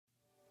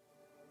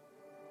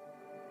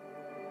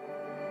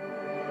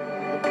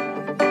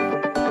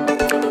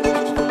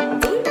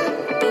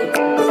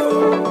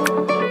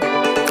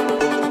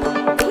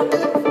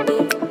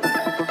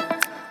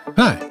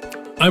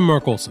I'm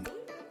Mark Olsen.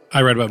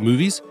 I write about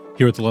movies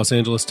here at the Los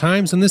Angeles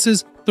Times, and this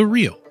is The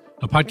Real,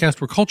 a podcast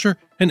where culture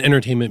and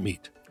entertainment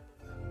meet.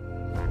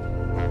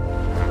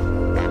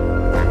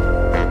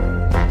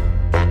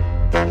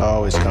 I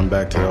always come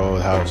back to the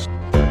old house.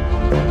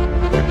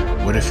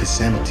 What if it's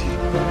empty?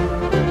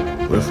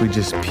 What if we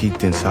just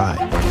peeked inside?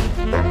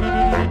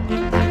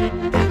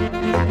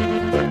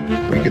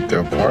 We could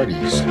throw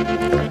parties.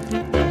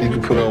 You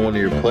could put on one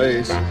of your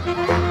plays.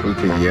 We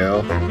could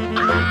yell.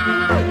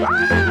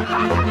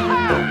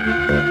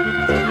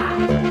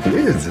 Who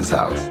is this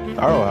house?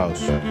 Our old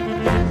house.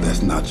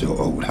 That's not your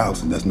old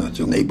house, and that's not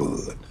your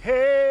neighborhood.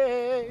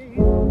 Hey,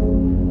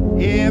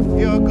 if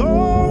you're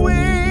going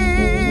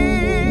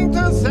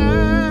to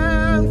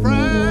San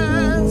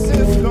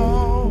Francisco.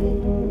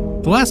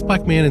 The Last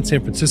Black Man in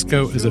San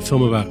Francisco is a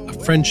film about a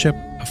friendship,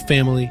 a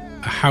family,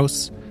 a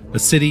house, a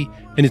city,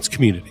 and its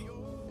community.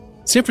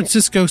 San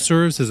Francisco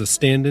serves as a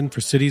stand-in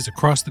for cities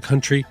across the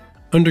country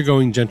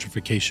undergoing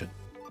gentrification.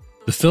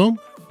 The film,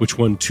 which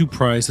won 2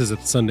 prizes at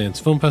the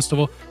Sundance Film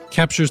Festival,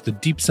 captures the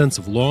deep sense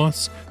of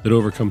loss that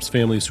overcomes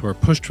families who are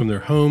pushed from their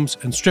homes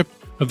and stripped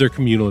of their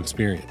communal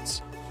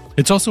experience.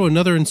 It's also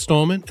another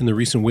installment in the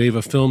recent wave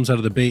of films out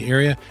of the Bay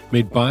Area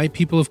made by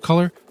people of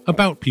color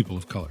about people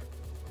of color.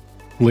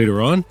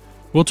 Later on,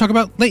 we'll talk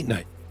about Late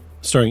Night,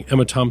 starring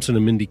Emma Thompson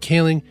and Mindy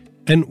Kaling,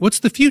 and what's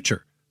the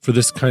future for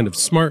this kind of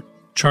smart,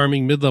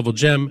 charming mid-level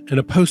gem in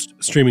a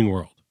post-streaming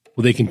world.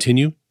 Will they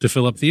continue to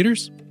fill up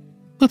theaters?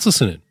 Let's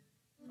listen in.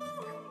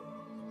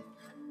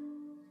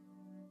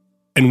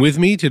 And with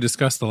me to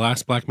discuss The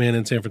Last Black Man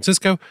in San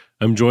Francisco,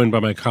 I'm joined by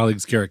my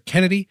colleagues Garrett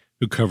Kennedy,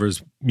 who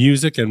covers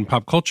music and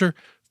pop culture,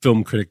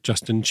 film critic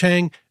Justin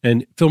Chang,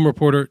 and film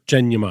reporter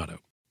Jen Yamato.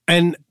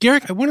 And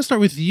Garrett, I want to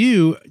start with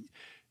you.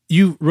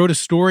 You wrote a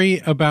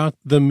story about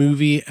the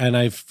movie, and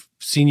I've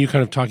seen you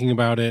kind of talking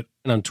about it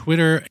on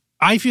Twitter.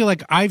 I feel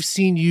like I've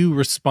seen you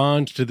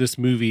respond to this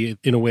movie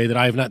in a way that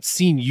I have not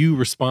seen you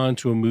respond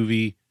to a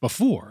movie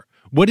before.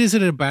 What is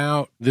it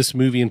about this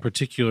movie in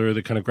particular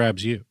that kind of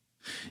grabs you?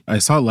 I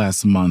saw it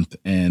last month,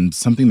 and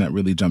something that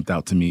really jumped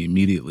out to me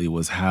immediately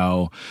was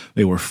how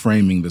they were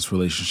framing this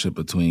relationship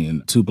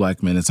between 2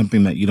 black men. It's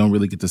something that you don't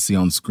really get to see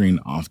on screen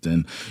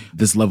often.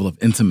 This level of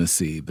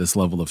intimacy, this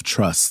level of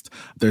trust.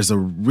 There's a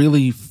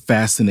really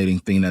fascinating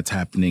thing that's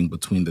happening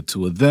between the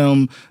 2 of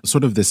them,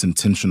 sort of this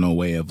intentional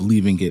way of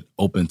leaving it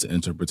open to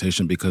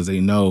interpretation because they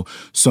know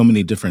so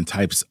many different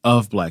types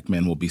of black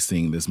men will be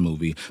seeing this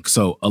movie.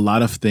 So a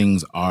lot of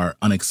things are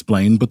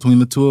unexplained between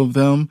the 2 of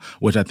them,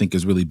 which I think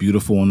is really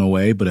beautiful in a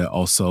way, but it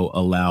also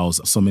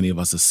allows so many of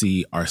us to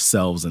see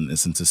ourselves in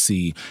this and to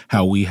see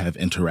how we have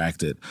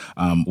interacted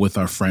with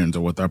our friends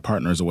or with our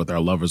partners or with our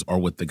lovers or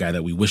with the guy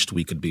that we wished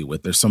we could be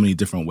with. There's so many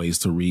different ways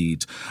to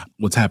read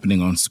what's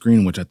happening on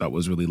screen, which I thought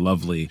was really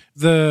lovely.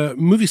 The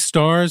movie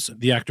stars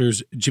the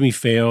actors Jimmy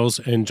Fails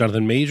and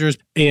Jonathan Majors,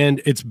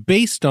 and it's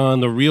based on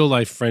the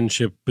real-life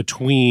friendship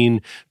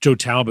between Joe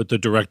Talbot, the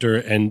director,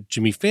 and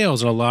Jimmy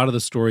Fails, and a lot of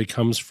the story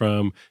comes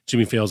from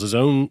Jimmy Fails'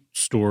 own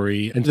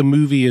story, and the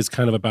movie is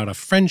kind of about a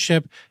friendship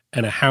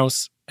and a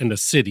house and a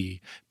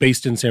city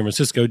based in San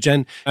Francisco.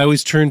 Jen, I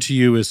always turn to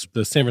you as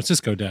the San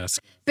Francisco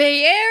desk.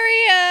 Bay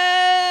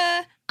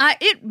Area!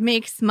 It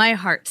makes my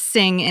heart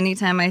sing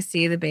anytime I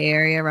see the Bay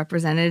Area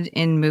represented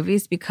in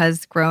movies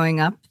because growing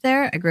up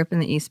there, I grew up in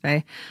the East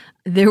Bay,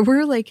 there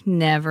were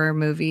never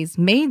movies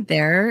made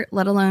there,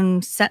 let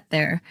alone set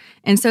there.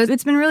 And so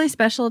it's been really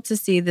special to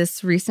see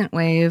this recent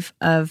wave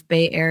of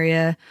Bay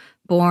Area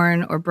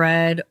born or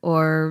bred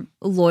or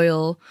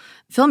loyal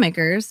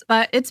filmmakers.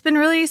 But it's been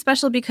really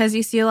special because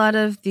you see a lot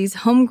of these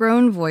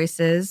homegrown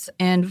voices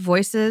and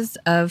voices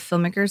of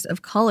filmmakers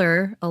of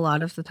color a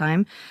lot of the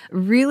time,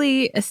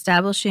 really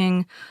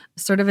establishing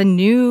sort of a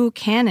new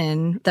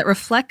canon that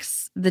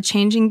reflects the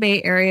changing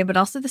Bay Area, but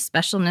also the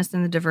specialness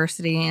and the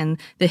diversity and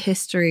the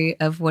history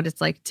of what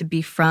it's like to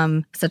be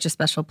from such a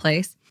special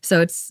place.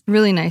 So it's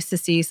really nice to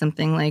see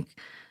something like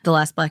The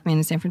Last Black Man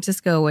in San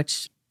Francisco,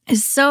 which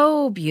is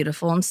so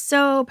beautiful and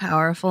so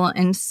powerful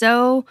and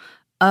so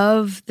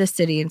of the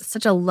city and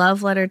such a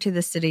love letter to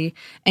the city,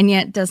 and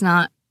yet does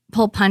not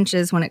pull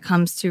punches when it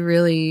comes to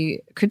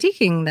really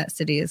critiquing that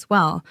city as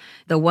well.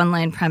 The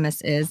one-line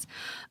premise is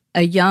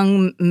a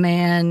young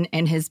man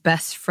and his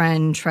best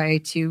friend try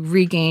to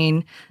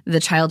regain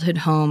the childhood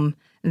home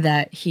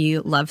that he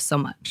loves so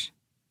much,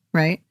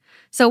 right?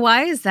 So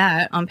why is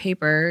that on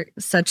paper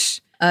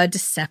such a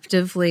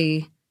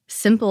deceptively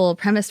simple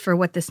premise for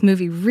what this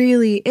movie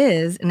really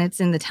is, and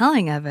it's in the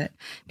telling of it,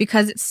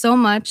 because it's so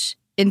much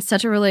in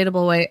such a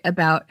relatable way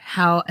about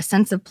how a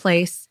sense of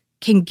place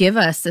can give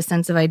us a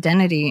sense of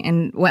identity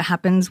and what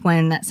happens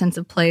when that sense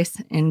of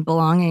place and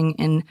belonging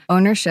and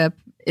ownership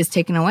is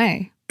taken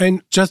away.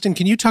 And Justin,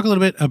 can you talk a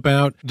little bit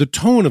about the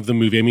tone of the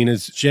movie? I mean,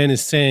 as Jen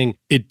is saying,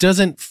 it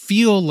doesn't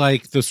feel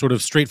like the sort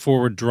of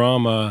straightforward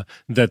drama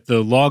that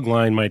the log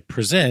line might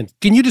present.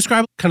 Can you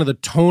describe kind of the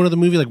tone of the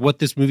movie, like what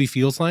this movie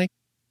feels like?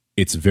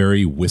 It's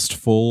very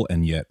wistful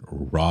and yet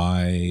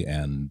wry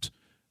and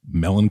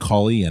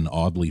melancholy and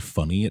oddly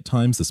funny at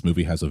times. This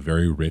movie has a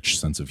very rich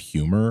sense of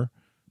humor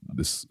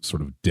this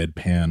sort of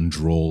deadpan,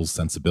 droll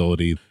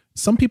sensibility.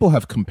 Some people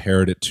have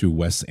compared it to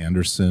Wes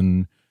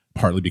Anderson,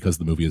 partly because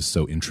the movie is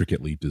so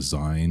intricately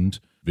designed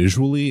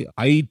visually.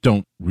 I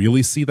don't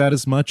really see that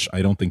as much.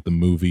 I don't think the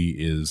movie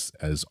is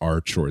as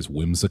arch or as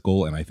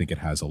whimsical, and I think it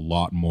has a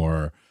lot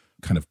more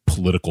kind of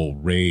political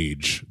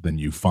rage than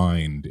you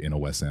find in a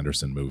Wes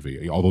Anderson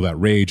movie. Although that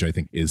rage, I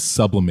think, is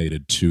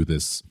sublimated to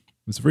this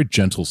very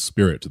gentle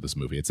spirit to this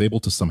movie. It's able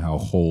to somehow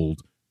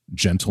hold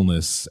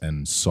gentleness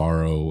and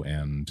sorrow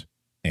and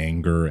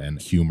anger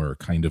and humor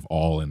kind of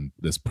all in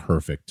this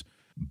perfect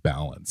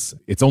balance.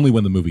 It's only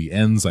when the movie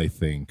ends, I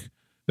think,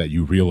 that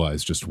you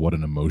realize just what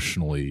an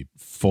emotionally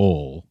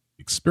full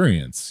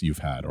experience you've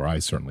had, or I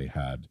certainly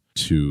had,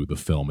 to the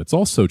film. It's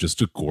also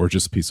just a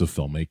gorgeous piece of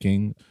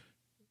filmmaking.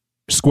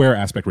 Square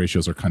aspect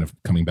ratios are kind of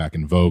coming back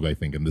in vogue, I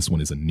think, and this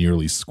one is a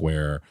nearly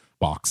square,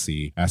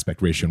 boxy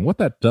aspect ratio. And what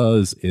that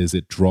does is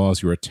it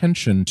draws your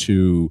attention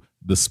to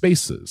the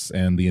spaces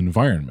and the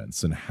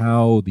environments and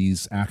how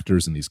these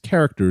actors and these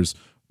characters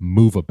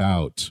move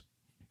about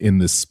in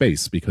this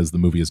space, because the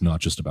movie is not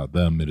just about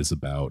them, it is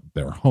about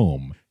their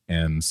home.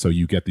 And so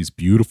you get these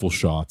beautiful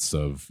shots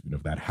of,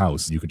 that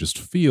house. You can just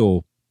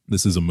feel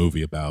this is a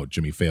movie about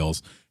Jimmy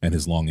Fails and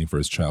his longing for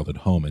his childhood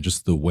home, and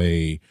just the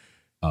way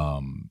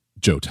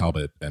Joe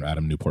Talbot and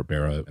Adam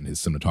Newport-Berra and his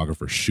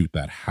cinematographer shoot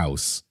that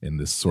house in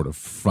this sort of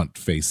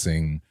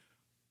front-facing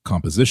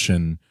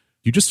composition.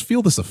 You just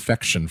feel this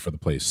affection for the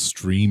place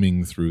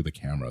streaming through the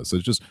camera. So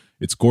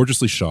it's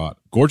gorgeously shot,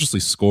 gorgeously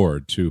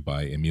scored too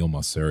by Emile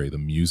Mosseri. The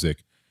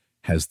music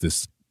has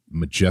this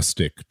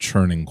majestic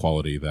churning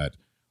quality that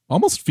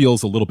almost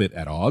feels a little bit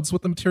at odds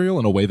with the material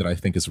in a way that I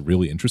think is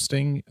really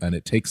interesting. And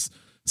it takes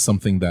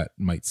something that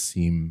might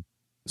seem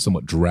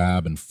somewhat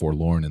drab and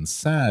forlorn and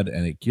sad,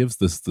 and it gives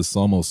this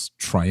almost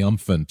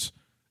triumphant,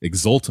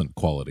 exultant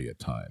quality at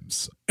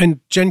times. And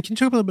Jen, can you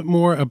talk a little bit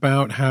more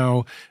about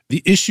how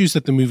the issues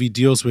that the movie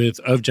deals with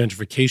of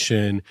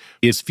gentrification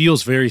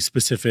feels very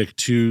specific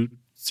to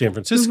San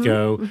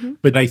Francisco,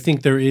 but I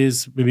think there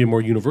is maybe a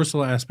more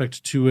universal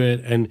aspect to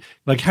it. And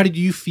how did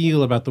you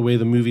feel about the way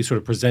the movie sort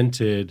of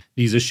presented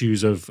these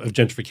issues of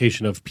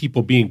gentrification, of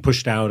people being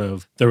pushed out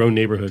of their own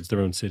neighborhoods,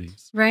 their own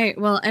cities? Right.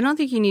 Well, I don't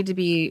think you need to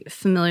be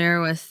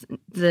familiar with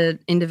the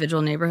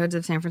individual neighborhoods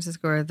of San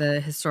Francisco or the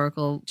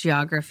historical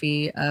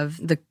geography of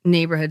the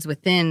neighborhoods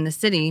within the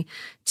city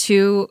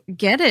to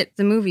get it.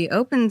 The movie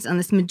opens on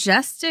this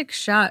majestic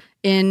shot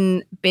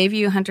in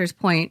Bayview Hunters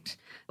Point,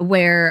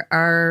 where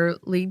our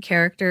lead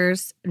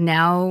characters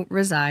now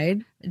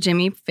reside.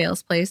 Jimmy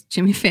Fails plays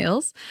Jimmy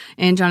Fails,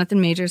 and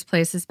Jonathan Majors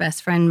plays his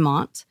best friend,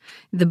 Mont.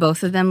 The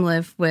both of them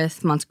live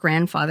with Mont's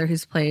grandfather,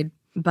 who's played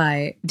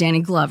by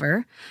Danny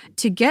Glover,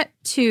 to get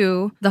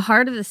to the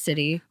heart of the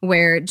city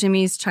where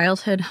Jimmy's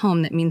childhood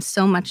home that means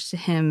so much to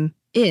him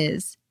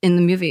is. In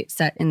the movie, it's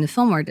set in the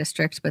Fillmore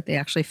district, but they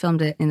actually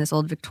filmed it in this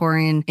old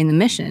Victorian in the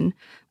Mission.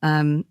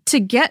 To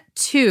get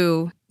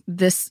to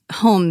this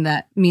home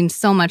that means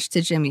so much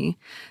to Jimmy,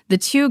 the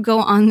two go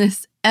on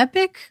this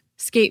epic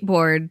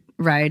skateboard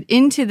ride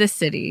into the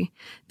city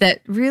that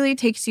really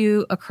takes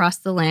you across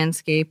the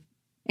landscape.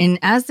 And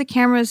as the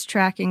camera is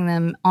tracking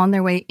them on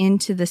their way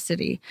into the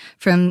city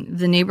from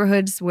the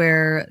neighborhoods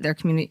where their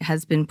community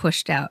has been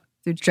pushed out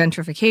through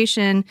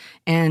gentrification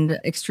and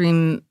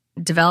extreme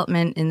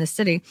development in the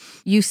city,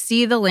 you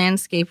see the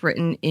landscape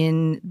written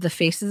in the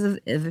faces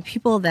of the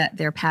people that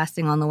they're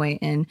passing on the way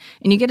in.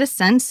 And you get a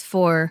sense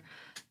for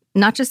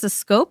not just the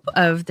scope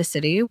of the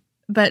city,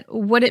 but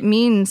what it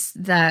means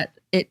that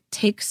it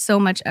takes so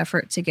much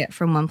effort to get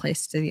from one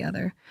place to the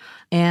other.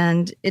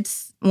 And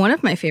it's one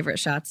of my favorite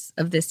shots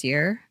of this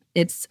year.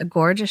 It's a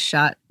gorgeous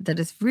shot that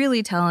is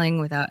really telling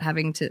without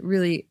having to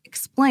really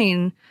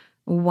explain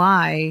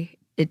why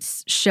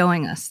it's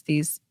showing us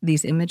these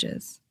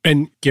images.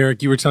 And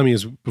Garrick, you were telling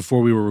me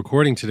before we were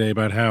recording today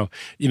about how,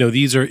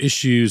 these are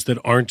issues that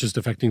aren't just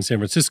affecting San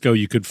Francisco.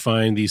 You could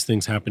find these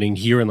things happening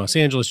here in Los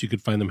Angeles. You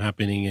could find them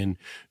happening in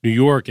New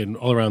York and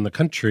all around the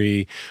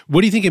country.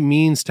 What do you think it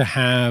means to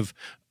have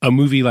a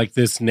movie like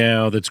this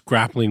now that's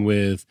grappling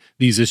with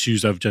these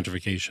issues of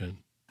gentrification?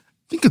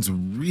 I think it's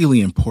really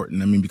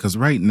important. Because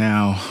right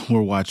now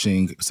we're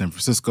watching San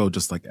Francisco,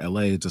 just like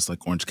LA, just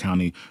like Orange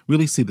County,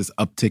 really see this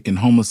uptick in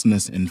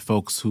homelessness and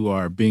folks who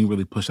are being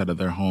really pushed out of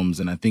their homes.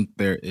 And I think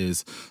there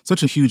is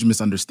such a huge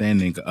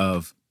misunderstanding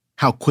of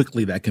how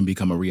quickly that can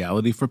become a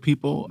reality for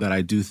people that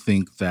I do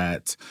think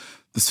that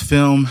this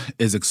film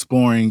is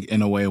exploring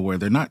in a way where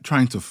they're not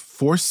trying to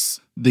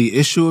force the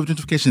issue of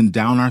gentrification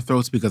down our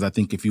throats, because I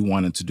think if you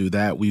wanted to do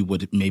that, we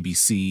would maybe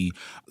see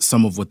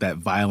some of what that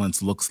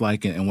violence looks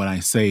like. And when I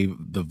say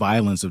the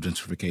violence of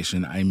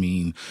gentrification, I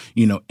mean,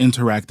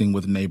 interacting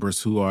with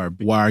neighbors who are,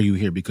 why are you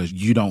here? Because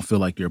you don't feel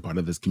like you're a part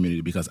of this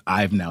community, because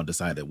I've now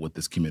decided what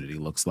this community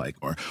looks like.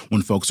 Or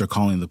when folks are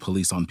calling the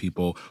police on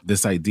people,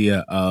 this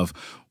idea of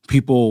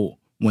people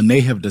when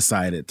they have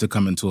decided to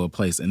come into a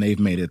place and they've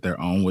made it their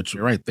own, which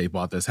you're right, they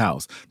bought this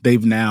house.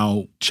 They've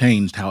now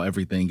changed how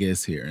everything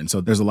is here. And so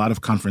there's a lot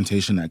of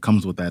confrontation that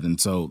comes with that. And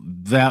so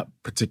that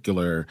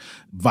particular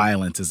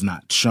violence is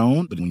not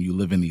shown. But when you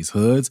live in these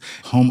hoods,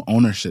 home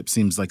ownership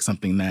seems like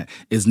something that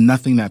is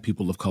nothing that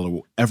people of color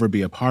will ever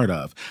be a part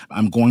of.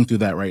 I'm going through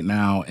that right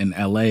now in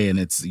LA, and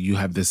you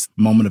have this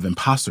moment of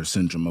imposter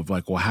syndrome of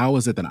like, well, how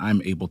is it that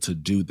I'm able to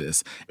do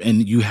this?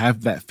 And you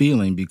have that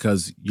feeling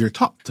because you're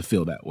taught to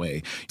feel that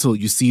way. So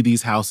you see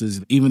these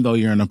houses, even though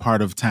you're in a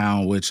part of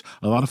town which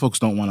a lot of folks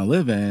don't want to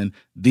live in,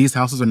 these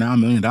houses are now $1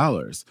 million.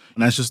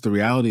 And that's just the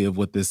reality of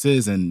what this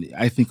is. And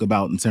I think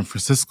about in San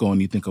Francisco,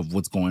 and you think of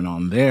what's going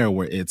on there,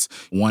 where it's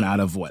one out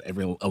of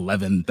every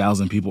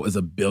 11,000 people is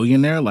a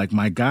billionaire. Like,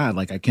 my God,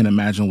 like I can't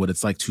imagine what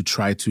it's like to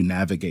try to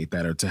navigate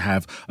that, or to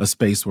have a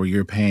space where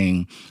you're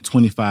paying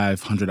 $2,500,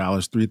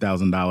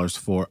 $3,000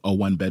 for a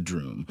one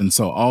bedroom. And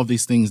so all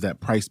these things that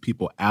price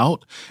people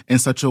out in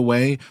such a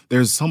way,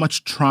 there's so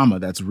much trauma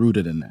that's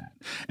rooted in that.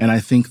 And I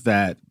think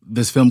that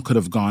this film could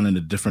have gone in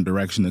a different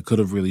direction. It could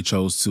have really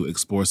chose to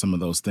explore some of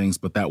those things,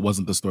 but that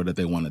wasn't the story that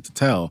they wanted to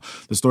tell.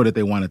 The story that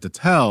they wanted to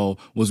tell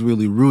was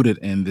really rooted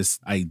in this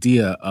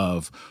idea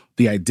of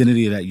the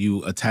identity that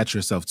you attach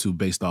yourself to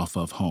based off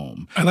of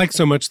home. I like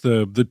so much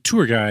the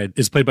tour guide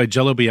is played by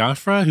Jello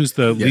Biafra, who's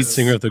the lead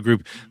singer of the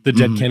group The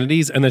Dead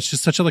Kennedys, and that's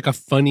just such a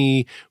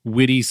funny,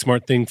 witty,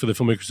 smart thing for the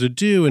filmmakers to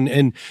do.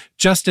 And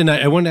Justin,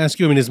 I wanted to ask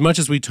you, I mean, as much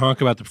as we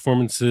talk about the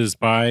performances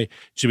by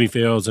Jimmy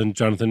Fails and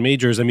Jonathan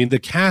Majors, I mean, the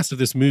cast of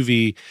this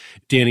movie,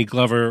 Danny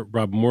Glover,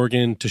 Rob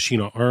Morgan,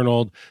 Tashina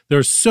Arnold, there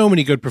are so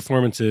many good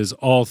performances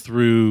all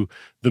through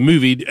the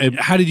movie.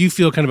 How did you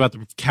feel kind of about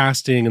the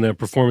casting and the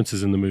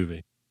performances in the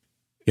movie?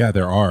 Yeah,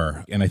 there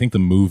are. And I think the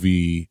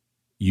movie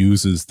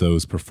uses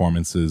those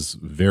performances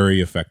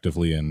very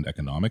effectively and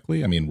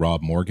economically. I mean,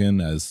 Rob Morgan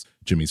as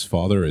Jimmy's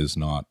father is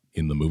not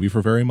in the movie for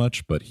very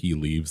much, but he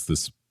leaves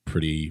this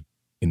pretty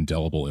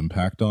indelible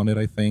impact on it,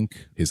 I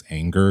think. His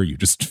anger, you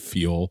just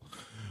feel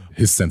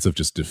his sense of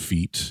just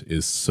defeat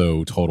is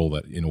so total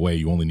that in a way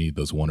you only need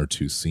those one or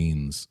two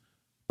scenes,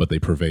 but they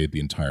pervade the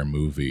entire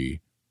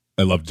movie.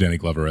 I loved Danny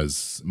Glover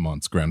as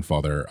Mont's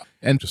grandfather.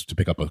 And just to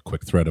pick up a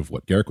quick thread of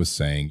what Garrick was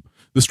saying,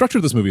 the structure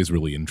of this movie is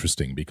really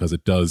interesting because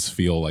it does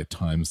feel at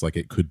times like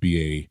it could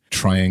be a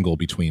triangle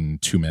between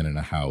two men in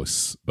a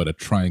house, but a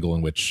triangle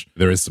in which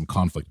there is some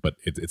conflict, but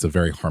it's a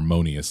very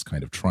harmonious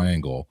kind of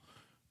triangle.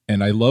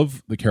 And I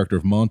love the character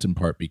of Mont in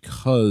part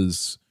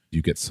because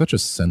you get such a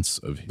sense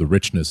of the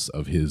richness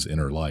of his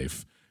inner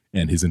life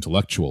and his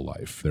intellectual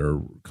life. There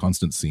are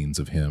constant scenes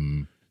of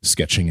him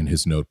sketching in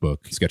his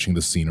notebook, sketching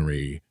the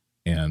scenery,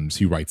 and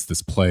he writes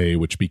this play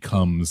which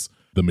becomes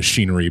the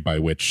machinery by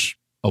which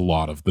a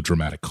lot of the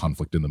dramatic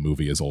conflict in the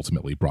movie is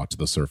ultimately brought to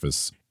the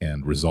surface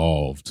and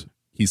resolved.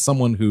 He's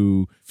someone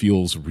who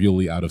feels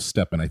really out of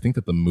step, and I think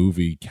that the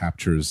movie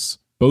captures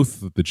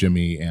both the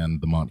Jimmy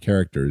and the Mont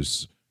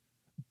characters,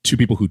 two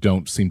people who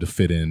don't seem to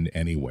fit in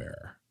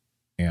anywhere.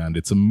 And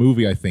it's a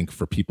movie, I think,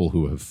 for people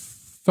who have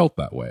felt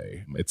that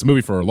way. It's a movie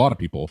for a lot of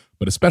people,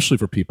 but especially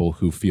for people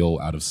who feel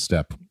out of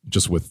step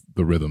just with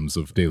the rhythms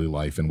of daily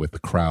life and with the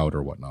crowd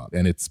or whatnot.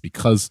 And it's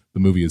because the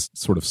movie is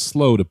sort of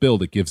slow to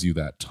build, it gives you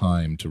that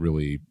time to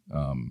really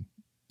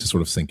to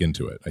sort of sink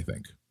into it, I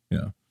think.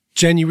 Yeah.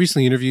 Jen, you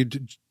recently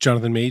interviewed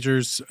Jonathan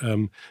Majors,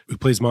 who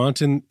plays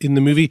Mont in the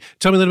movie.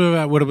 Tell me a little bit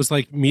about what it was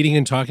like meeting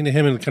and talking to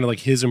him and kind of like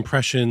his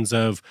impressions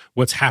of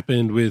what's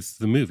happened with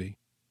the movie.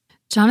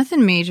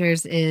 Jonathan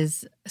Majors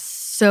is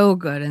so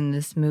good in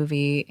this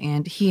movie,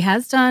 and he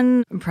has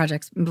done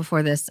projects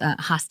before this.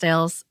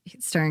 Hostiles,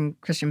 starring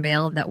Christian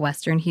Bale, that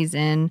Western he's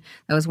in.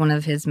 That was one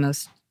of his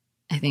most,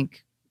 I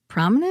think,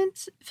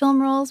 prominent film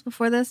roles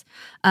before this.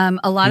 A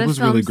lot he of was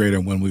films, really great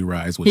in When We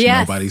Rise, which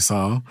nobody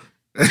saw.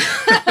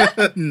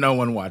 No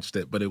one watched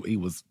it, but he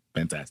was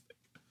fantastic.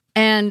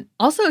 And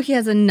also, he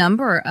has a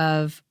number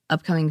of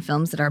upcoming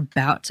films that are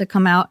about to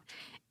come out.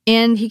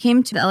 And he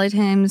came to the LA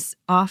Times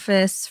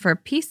office for a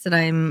piece that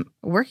I'm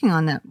working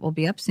on that will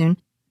be up soon,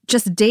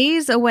 just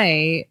days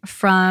away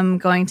from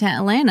going to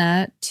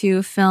Atlanta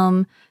to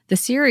film the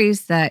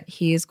series that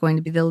he is going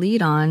to be the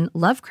lead on,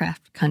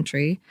 Lovecraft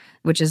Country,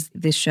 which is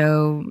the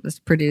show that's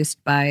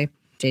produced by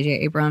J.J.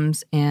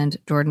 Abrams and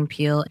Jordan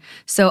Peele.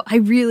 So I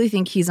really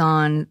think he's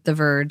on the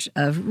verge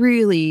of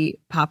really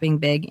popping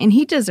big, and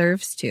he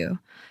deserves to.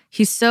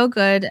 He's so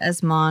good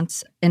as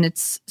Mont, and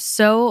it's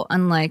so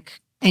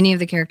unlike any of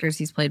the characters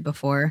he's played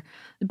before.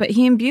 But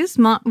he imbues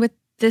Mont with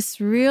this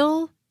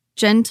real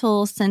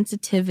gentle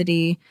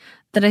sensitivity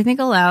that I think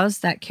allows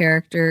that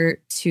character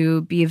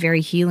to be a very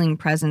healing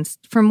presence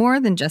for more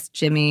than just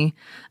Jimmy.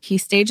 He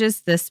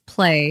stages this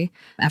play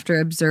after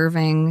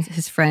observing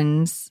his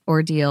friend's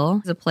ordeal,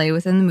 as a play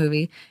within the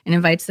movie, and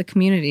invites the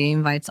community,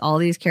 invites all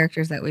these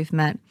characters that we've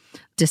met,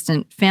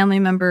 distant family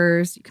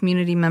members,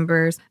 community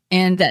members.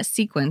 And that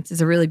sequence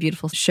is a really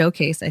beautiful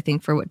showcase, I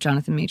think, for what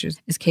Jonathan Majors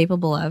is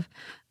capable of.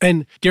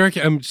 And Garrick,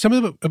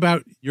 something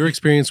about your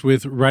experience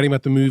with writing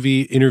about the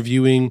movie,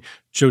 interviewing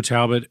Joe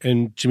Talbot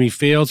and Jimmy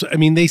Fails. I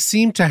mean, they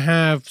seem to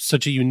have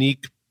such a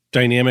unique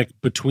dynamic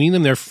between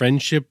them. Their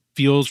friendship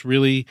feels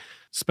really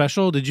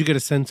special. Did you get a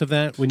sense of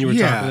that when you were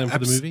talking to them for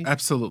the movie?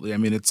 Absolutely. I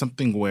mean, it's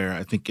something where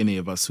I think any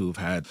of us who've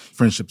had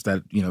friendships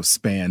that,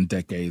 span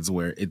decades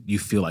where you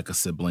feel like a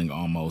sibling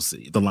almost,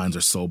 the lines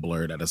are so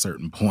blurred at a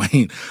certain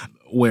point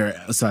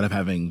where aside of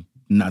having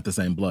not the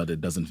same blood, it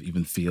doesn't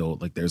even feel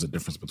like there's a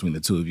difference between the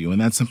two of you. And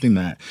that's something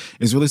that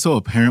is really so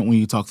apparent when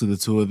you talk to the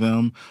two of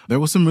them. There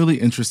was some really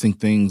interesting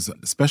things,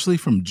 especially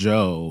from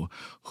Joe,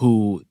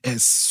 who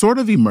has sort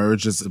of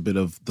emerged as a bit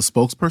of the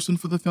spokesperson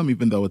for the film,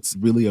 even though it's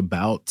really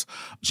about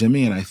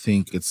Jimmy. And I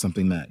think it's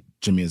something that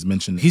Jimmy has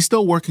mentioned. He's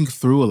still working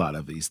through a lot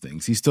of these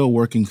things. He's still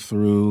working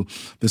through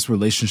this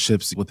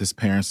relationships with his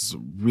parents.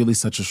 It's really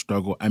such a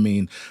struggle. I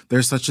mean,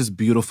 there's such this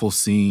beautiful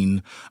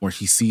scene where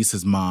he sees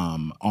his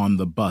mom on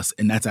the bus,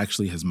 and that's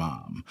actually his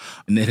mom.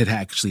 And it had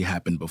actually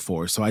happened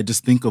before. So I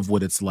just think of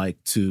what it's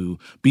like to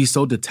be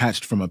so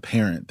detached from a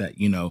parent that,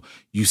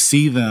 you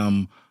see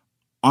them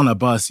on a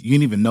bus, you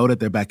didn't even know that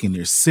they're back in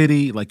your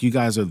city. Like, you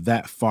guys are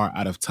that far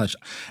out of touch.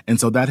 And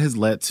so that has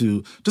led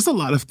to just a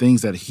lot of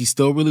things that he's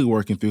still really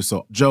working through.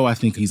 So Joe, I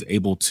think he's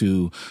able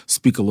to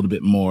speak a little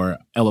bit more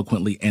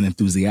eloquently and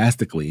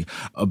enthusiastically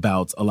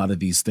about a lot of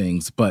these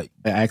things. But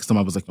I asked him,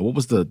 I was like, what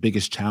was the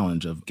biggest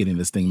challenge of getting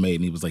this thing made?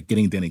 And he was like,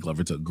 getting Danny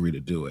Glover to agree to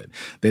do it.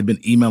 They'd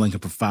been emailing him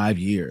for 5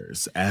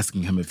 years,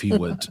 asking him if he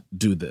would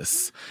do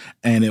this.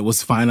 And it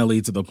was finally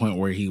to the point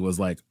where he was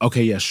like,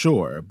 okay, yeah,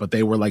 sure. But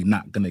they were like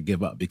not going to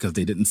give up because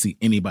they didn't see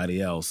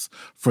anybody else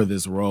for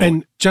this role.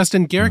 And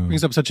Justin, Garrick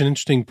brings up such an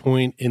interesting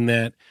point in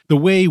that the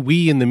way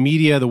we in the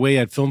media, the way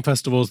at film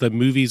festivals that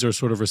movies are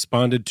sort of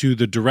responded to,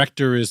 the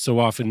director is so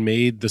often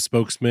made the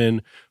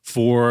spokesman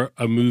for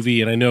a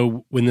movie. And I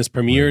know when this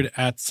premiered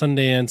at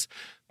Sundance,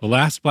 The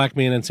Last Black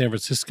Man in San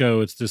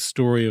Francisco, it's this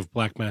story of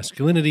Black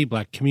masculinity,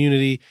 Black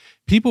community.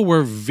 People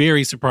were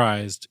very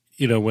surprised,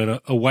 when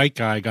a white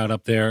guy got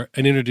up there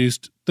and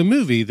introduced the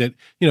movie that,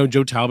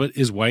 Joe Talbot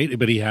is white,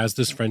 but he has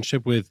this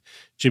friendship with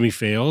Jimmy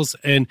Fails.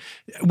 And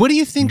what do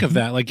you think of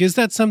that? Like, is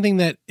that something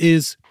that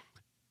is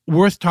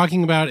worth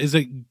talking about? Is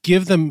it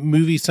give the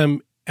movie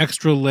some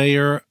extra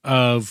layer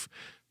of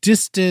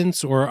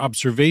distance or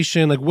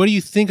observation? Like, what do you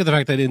think of the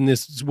fact that in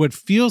this, what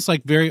feels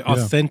like very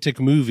authentic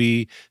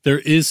movie, there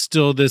is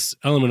still this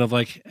element of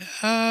like,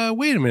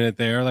 wait a minute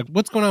there, like,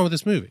 what's going on with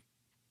this movie?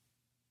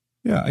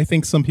 Yeah, I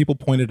think some people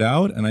pointed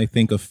out, and I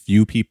think a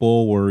few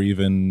people were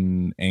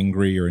even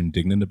angry or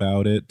indignant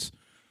about it.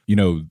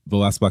 The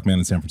Last Black Man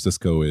in San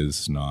Francisco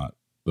is not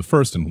the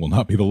first and will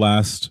not be the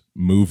last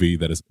movie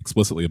that is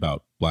explicitly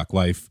about Black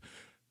life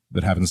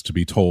that happens to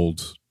be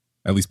told,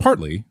 at least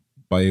partly,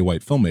 by a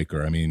white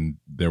filmmaker. I mean,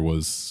 there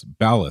was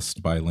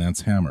Ballast by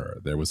Lance Hammer.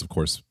 There was, of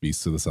course,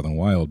 Beasts of the Southern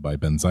Wild by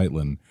Ben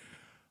Zeitlin.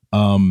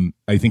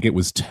 I think it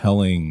was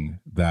telling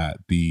that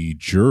the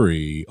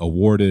jury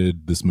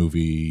awarded this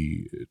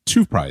movie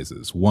 2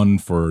 prizes, one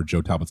for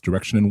Joe Talbot's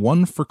direction and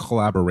one for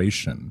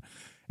collaboration.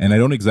 And I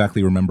don't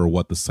exactly remember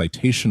what the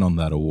citation on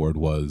that award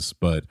was,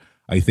 but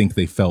I think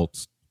they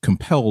felt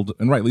compelled,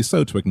 and rightly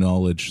so, to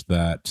acknowledge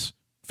that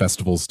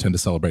festivals tend to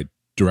celebrate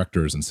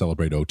directors and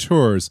celebrate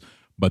auteurs,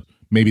 but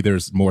maybe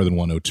there's more than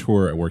one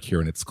auteur at work here,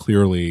 and it's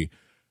clearly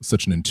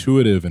such an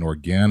intuitive and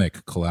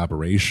organic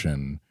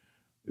collaboration.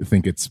 I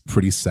think it's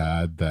pretty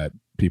sad that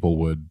people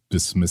would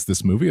dismiss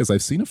this movie, as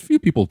I've seen a few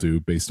people do,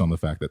 based on the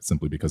fact that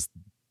simply because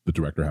the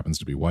director happens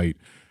to be white.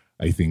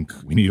 I think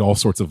we need all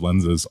sorts of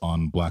lenses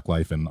on Black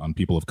life and on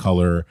people of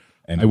color.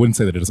 And I wouldn't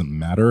say that it doesn't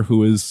matter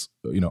who is,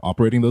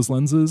 operating those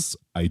lenses.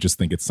 I just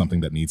think it's something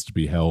that needs to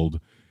be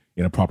held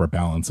in a proper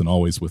balance and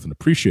always with an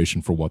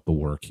appreciation for what the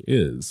work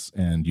is.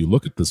 And you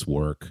look at this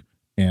work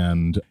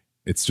and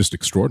it's just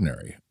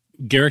extraordinary.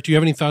 Garrick, do you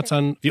have any thoughts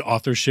on the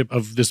authorship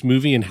of this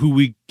movie and who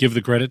we give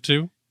the credit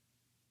to?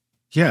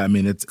 Yeah, I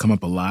mean, it's come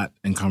up a lot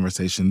in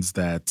conversations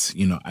that,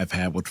 I've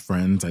had with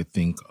friends. I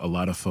think a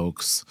lot of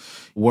folks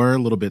were a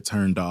little bit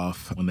turned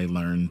off when they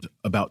learned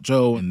about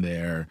Joe and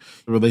their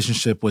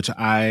relationship, which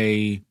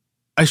I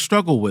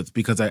struggle with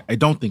because I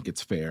don't think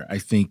it's fair. I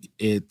think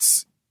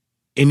it's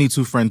any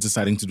two friends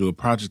deciding to do a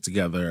project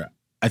together,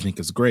 I think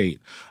is great.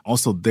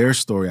 Also, their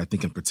story, I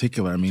think in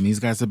particular, I mean, these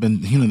guys have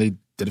been, they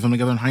did a film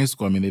together in high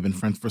school. I mean, they've been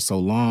friends for so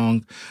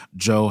long.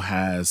 Joe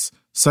has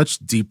such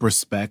deep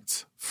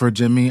respect for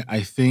Jimmy,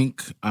 I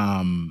think,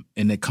 and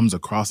it comes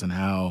across in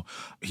how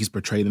he's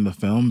portrayed in the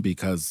film,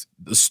 because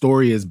the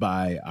story is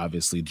by,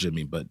 obviously,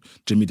 Jimmy, but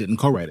Jimmy didn't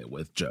co-write it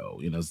with Joe.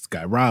 This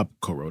guy, Rob,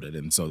 co-wrote it.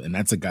 And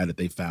that's a guy that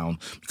they found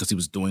because he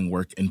was doing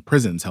work in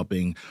prisons,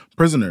 helping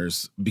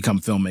prisoners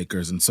become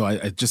filmmakers. And so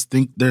I just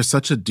think there's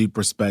such a deep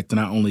respect,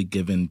 not only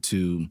given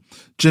to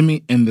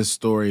Jimmy in this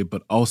story,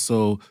 but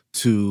also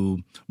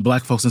to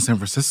Black folks in San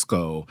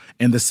Francisco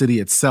and the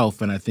city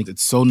itself. And I think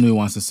it's so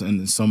nuanced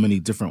in so many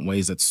different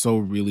ways. That's so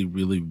really,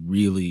 really,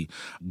 really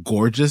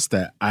gorgeous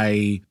that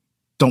I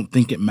don't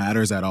think it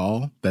matters at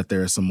all that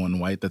there is someone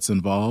white that's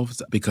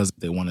involved, because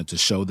they wanted to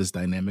show this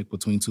dynamic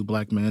between two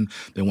Black men.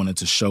 They wanted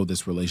to show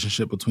this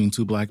relationship between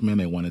two Black men.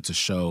 They wanted to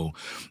show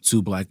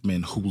two Black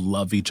men who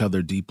love each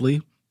other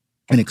deeply.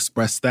 and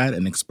express that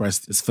and express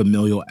this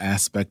familial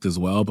aspect as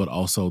well, but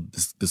also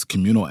this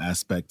communal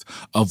aspect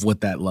of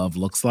what that love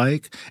looks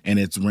like. And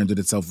it's rendered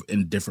itself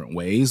in different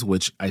ways,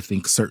 which I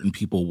think certain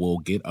people will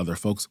get, other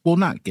folks will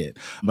not get.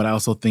 But I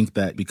also think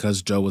that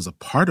because Joe is a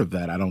part of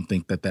that, I don't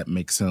think that that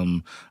makes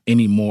him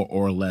any more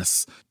or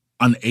less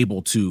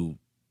unable to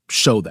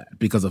show that,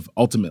 because of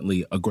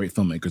ultimately a great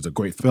filmmaker is a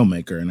great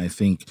filmmaker. And I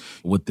think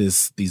what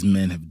these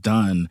men have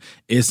done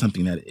is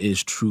something that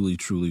is truly,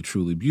 truly,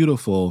 truly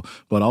beautiful.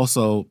 But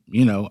also,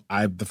 you know,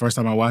 the first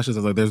time I watched this, I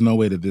was like, there's no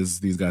way that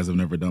these guys have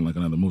never done like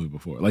another movie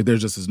before. Like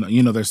there's just is no,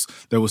 you know,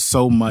 there was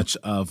so much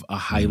of a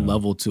high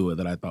level to it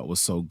that I thought was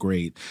so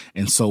great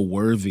and so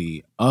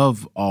worthy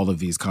of all of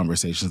these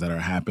conversations that are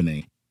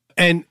happening.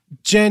 And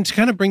Jen, to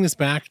kind of bring this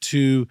back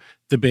to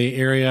the Bay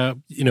Area,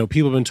 you know,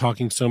 people have been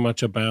talking so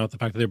much about the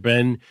fact that there have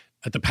been,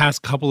 at the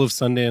past couple of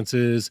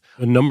Sundances,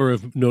 a number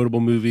of notable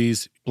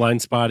movies,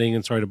 Blind Spotting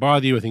and Sorry to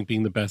Bother You, I think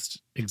being the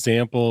best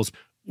examples.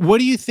 What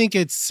do you think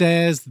it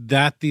says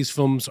that these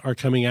films are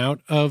coming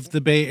out of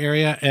the Bay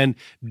Area? And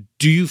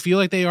do you feel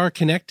like they are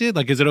connected?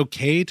 Like, is it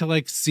okay to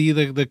like see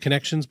the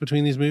connections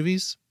between these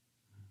movies?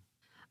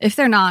 If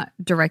they're not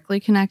directly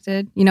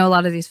connected, you know, a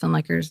lot of these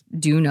filmmakers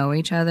do know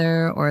each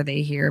other or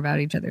they hear about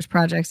each other's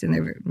projects and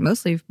they're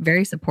mostly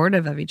very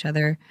supportive of each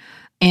other.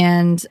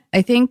 And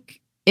I think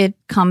it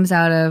comes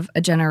out of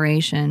a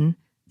generation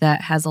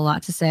that has a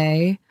lot to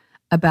say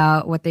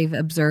about what they've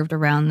observed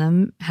around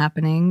them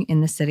happening in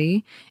the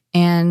city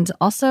and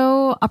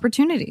also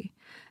opportunity.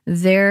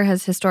 There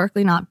has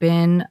historically not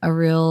been a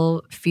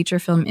real feature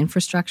film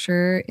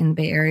infrastructure in the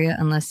Bay Area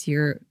unless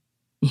you're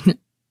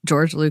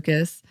George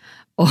Lucas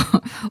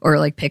or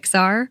like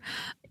Pixar.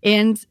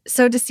 And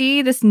so to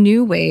see this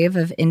new wave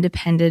of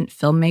independent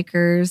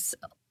filmmakers,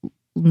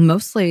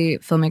 mostly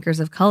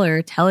filmmakers of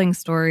color, telling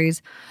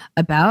stories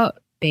about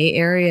Bay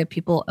Area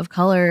people of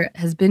color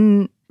has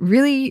been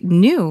really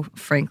new,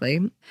 frankly.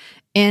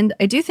 And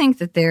I do think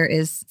that there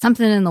is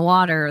something in the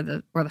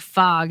water or the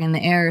fog in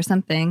the air or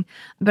something.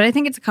 But I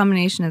think it's a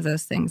combination of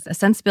those things. A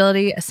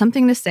sensibility,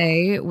 something to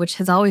say, which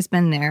has always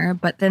been there,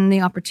 but then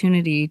the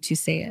opportunity to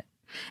say it.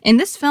 In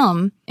this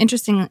film,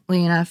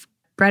 interestingly enough,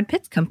 Brad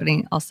Pitt's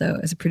company also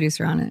is a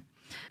producer on it.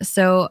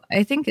 So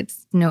I think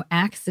it's no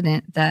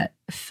accident that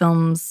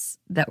films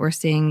that we're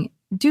seeing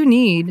do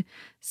need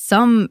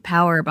some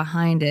power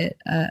behind it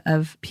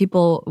of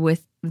people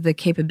with the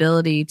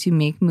capability to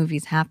make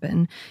movies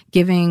happen,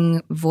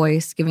 giving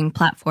voice, giving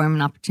platform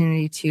and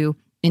opportunity to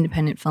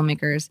independent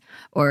filmmakers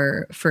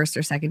or first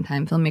or second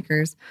time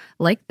filmmakers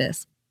like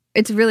this.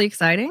 It's really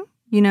exciting.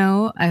 You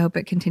know, I hope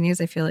it continues.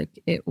 I feel like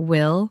it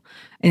will.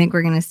 I think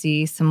we're going to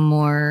see some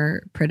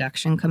more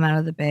production come out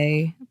of the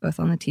Bay, both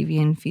on the TV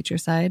and feature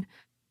side.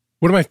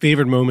 One of my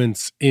favorite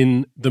moments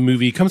in the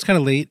movie comes kind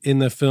of late in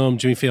the film.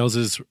 Jimmy Fails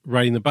is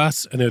riding the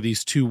bus, and there are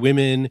these two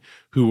women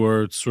who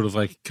are sort of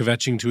like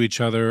kvetching to each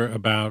other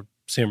about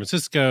San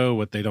Francisco,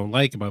 what they don't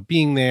like about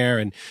being there,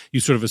 and you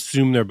sort of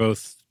assume they're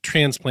both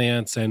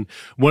transplants. And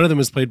one of them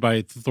is played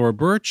by Thora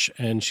Birch,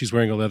 and she's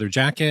wearing a leather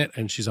jacket,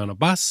 and she's on a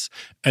bus,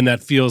 and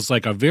that feels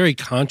like a very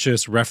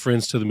conscious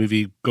reference to the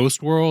movie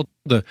Ghost World,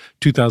 the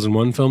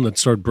 2001 film that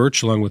starred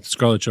Birch along with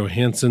Scarlett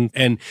Johansson.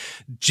 And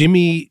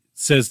Jimmy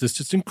says this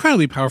just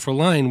incredibly powerful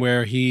line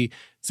where he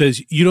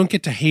says, you don't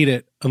get to hate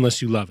it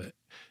unless you love it.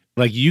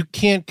 Like, you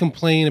can't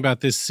complain about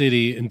this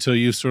city until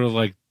you've sort of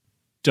like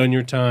done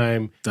your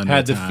time,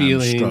 had the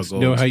feelings,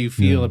 struggled, know how you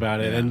feel about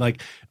it. And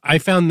like, I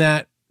found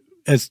that,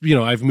 as you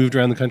know, I've moved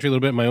around the country a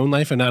little bit in my own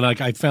life, and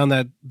I found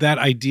that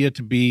idea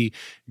to be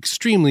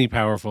extremely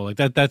powerful. Like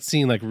that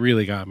scene like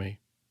really got me.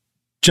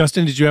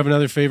 Justin, did you have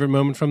another favorite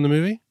moment from the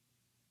movie?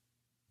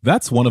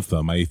 That's one of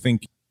them. I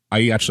think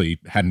I actually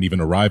hadn't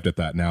even arrived at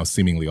that now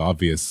seemingly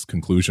obvious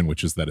conclusion,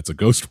 which is that it's a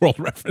Ghost World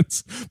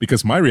reference,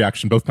 because my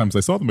reaction both times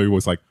I saw the movie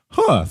was like,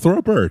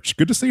 Thora Birch,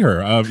 good to see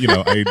her.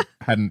 I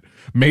hadn't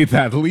made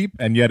that leap,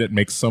 and yet it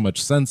makes so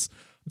much sense.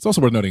 It's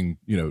also worth noting,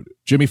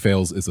 Jimmy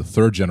Fails is a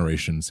third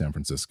generation San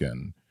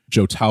Franciscan.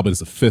 Joe Talbot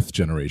is a fifth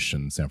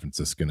generation San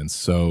Franciscan. And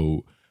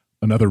so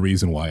another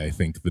reason why I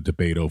think the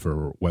debate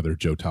over whether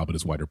Joe Talbot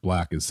is white or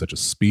black is such a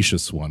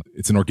specious one.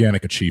 It's an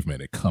organic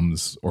achievement. It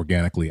comes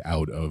organically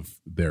out of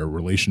their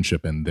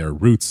relationship and their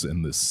roots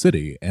in this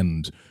city.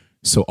 And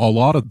so a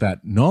lot of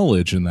that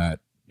knowledge and that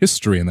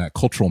history and that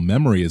cultural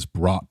memory is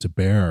brought to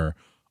bear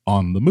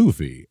on the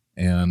movie.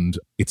 And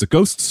it's a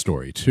ghost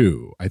story,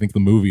 too. I think the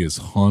movie is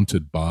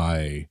haunted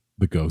by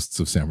the ghosts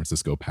of San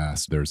Francisco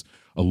past. There's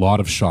a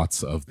lot of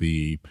shots of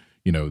the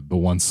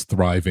once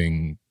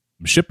thriving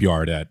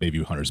shipyard at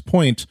Bayview Hunters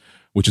Point,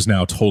 which is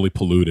now totally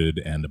polluted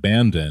and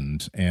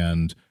abandoned.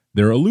 And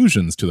there are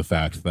allusions to the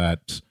fact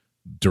that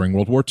during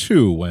World War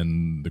II,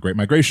 when the Great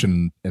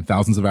Migration and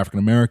thousands of African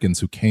Americans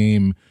who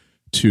came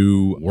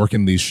to work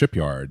in these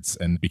shipyards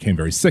and became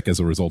very sick as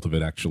a result of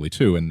it, actually,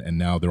 too, and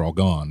now they're all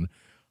gone.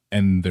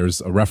 And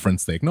there's a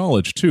reference they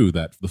acknowledge, too,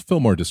 that the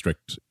Fillmore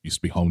District used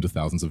to be home to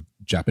thousands of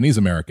Japanese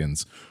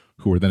Americans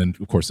who were then,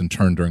 of course,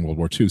 interned during World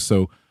War II.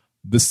 So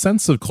the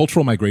sense of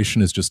cultural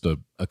migration is just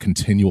a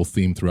continual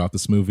theme throughout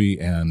this movie.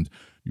 And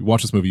You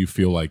watch this movie, you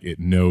feel like it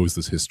knows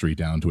this history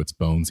down to its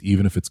bones,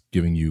 even if it's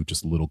giving you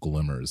just little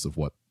glimmers of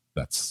what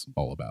that's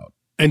all about.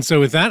 And so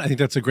with that, I think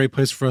that's a great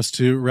place for us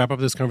to wrap up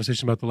this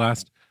conversation about The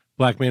Last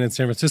Black Man in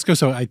San Francisco.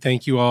 So I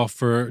thank you all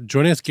for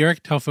joining us.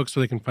 Garrick, tell folks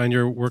where they can find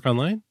your work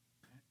online.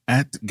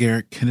 At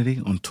Garrick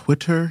Kennedy on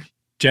Twitter.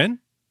 Jen?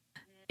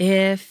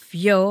 If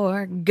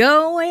you're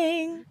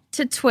going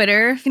to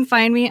Twitter, you can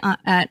find me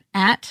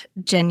at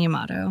Jen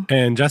Yamato.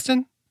 And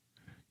Justin?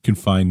 You can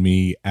find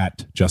me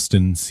at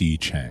Justin C.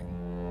 Chang.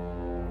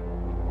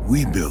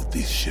 We built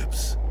these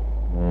ships,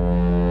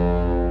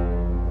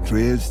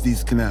 dredged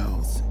these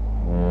canals.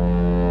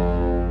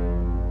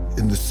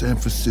 In the San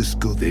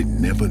Francisco they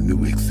never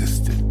knew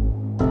existed.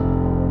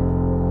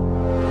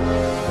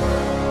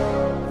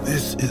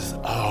 This is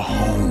our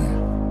home.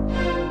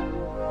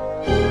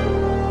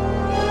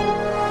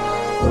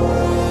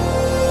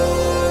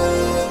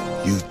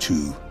 You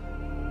two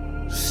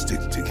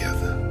stick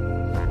together.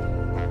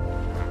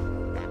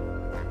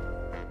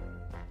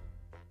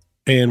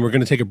 And we're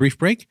going to take a brief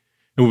break,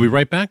 and we'll be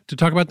right back to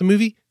talk about the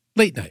movie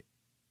Late Night.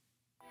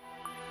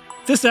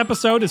 This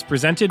episode is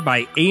presented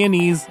by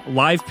A&E's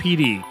Live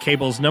PD,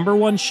 cable's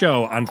 #1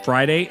 show on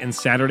Friday and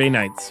Saturday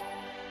nights.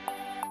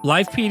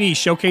 Live PD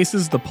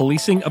showcases the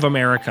policing of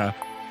America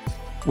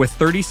with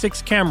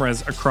 36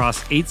 cameras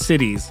across 8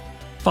 cities,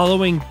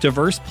 following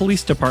diverse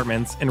police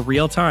departments in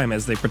real time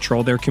as they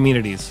patrol their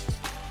communities.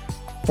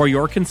 For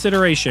your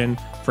consideration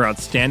for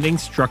outstanding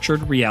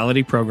structured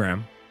reality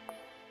program.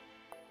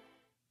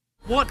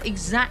 What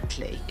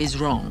exactly is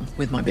wrong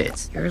with my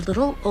bits? You're a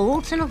little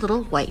old and a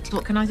little white.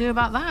 What can I do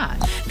about that?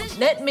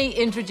 Let me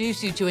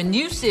introduce you to a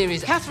new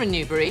series, Catherine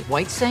Newbury,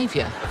 White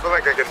Saviour. I feel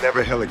like I could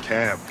never hail a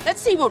cab.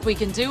 Let's see what we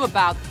can do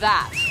about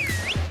that.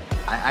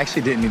 I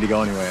actually didn't need to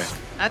go anywhere.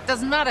 That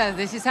doesn't matter.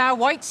 This is how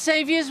White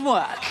Saviours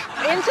work.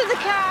 Into the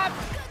cab.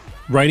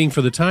 Writing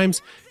for The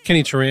Times,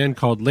 Kenny Turan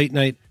called Late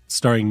Night,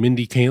 starring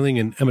Mindy Kaling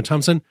and Emma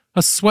Thompson,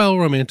 a swell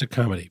romantic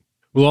comedy.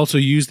 We'll also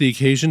use the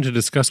occasion to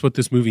discuss what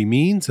this movie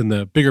means and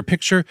the bigger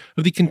picture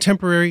of the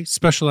contemporary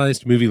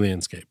specialized movie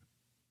landscape.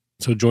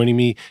 So joining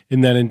me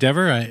in that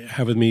endeavor, I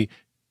have with me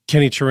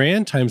Kenny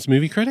Turan, Times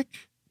movie critic.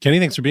 Kenny,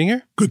 thanks for being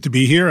here. Good to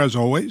be here, as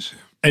always.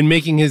 And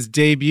making his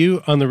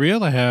debut on The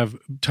Reel, I have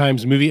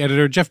Times movie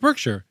editor Jeff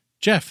Berkshire.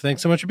 Jeff,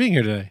 thanks so much for being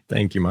here today.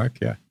 Thank you, Mark.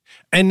 Yeah.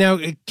 And now,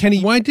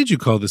 Kenny, why did you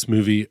call this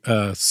movie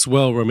a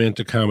swell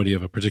romantic comedy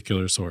of a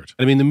particular sort?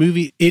 I mean, the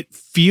movie, it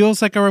feels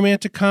like a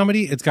romantic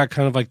comedy. It's got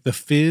kind of like the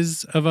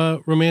fizz of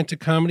a romantic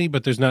comedy,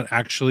 but there's not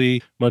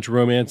actually much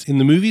romance in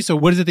the movie. So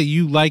what is it that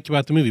you liked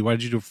about the movie? Why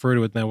did you refer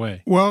to it in that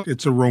way? Well,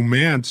 it's a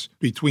romance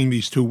between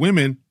these two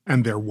women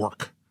and their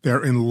work.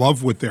 They're in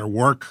love with their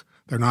work.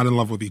 They're not in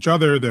love with each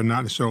other. They're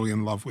not necessarily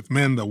in love with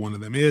men, though one of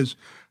them is.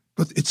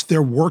 But it's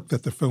their work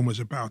that the film is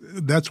about.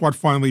 That's what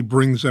finally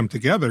brings them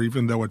together,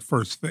 even though at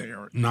first they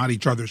are not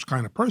each other's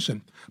kind of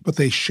person. But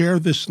they share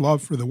this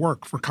love for the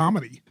work, for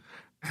comedy.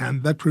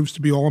 And that proves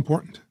to be all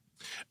important.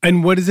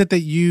 And what is it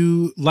that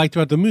you liked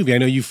about the movie? I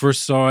know you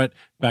first saw it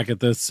back at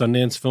the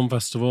Sundance Film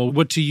Festival.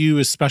 What to you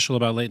is special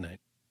about Late Night?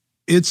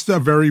 It's a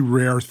very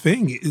rare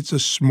thing. It's a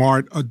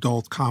smart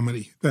adult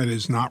comedy that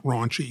is not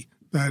raunchy,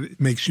 that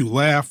makes you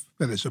laugh,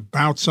 that is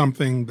about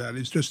something, that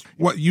is just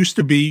what used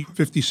to be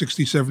 50,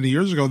 60, 70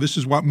 years ago. This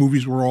is what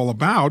movies were all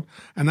about.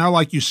 And now,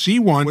 like, you see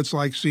one, it's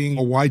like seeing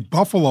a white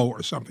buffalo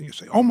or something. You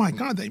say, oh, my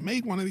God, they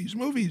made one of these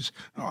movies.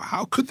 Oh,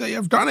 how could they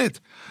have done it?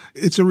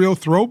 It's a real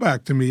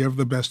throwback to me of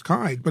the best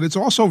kind. But it's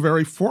also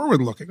very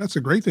forward-looking. That's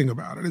the great thing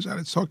about it, is that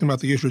it's talking about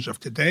the issues of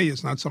today.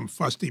 It's not some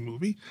fusty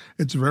movie.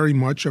 It's very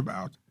much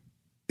about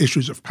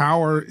issues of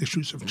power,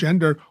 issues of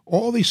gender.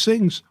 All these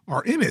things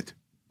are in it.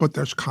 But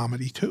there's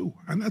comedy, too.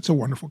 And that's a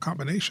wonderful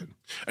combination.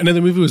 And then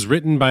the movie was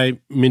written by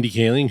Mindy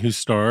Kaling, who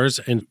stars,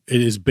 and it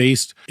is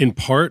based in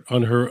part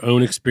on her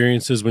own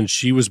experiences when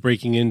she was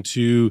breaking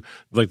into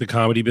like the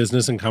comedy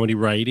business and comedy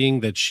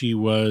writing, that she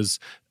was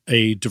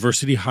a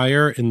diversity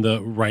hire in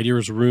the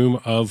writer's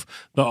room of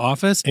The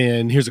Office.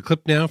 And here's a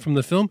clip now from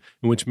the film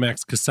in which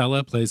Max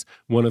Casella plays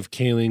one of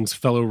Kaling's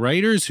fellow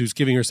writers who's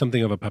giving her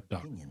something of a pep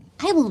talk.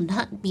 I will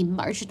not be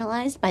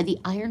marginalized by the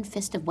iron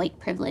fist of white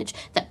privilege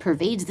that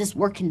pervades this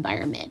work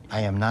environment.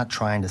 I am not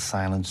trying to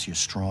silence your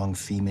strong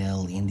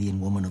female Indian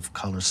woman of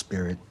color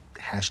spirit.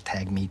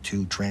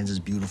 #MeToo, trans is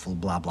beautiful,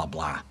 blah, blah,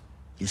 blah.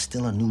 You're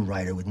still a new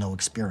writer with no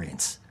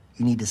experience.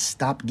 You need to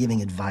stop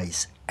giving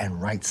advice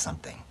and write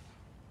something.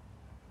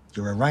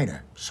 You're a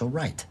writer, so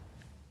write.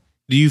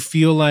 Do you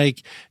feel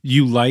like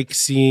you like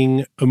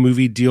seeing a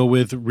movie deal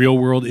with real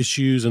world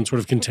issues and sort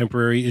of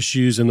contemporary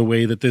issues in the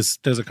way that this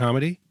does a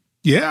comedy?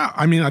 Yeah,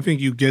 I mean, I think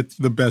you get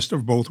the best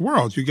of both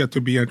worlds. You get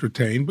to be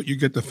entertained, but you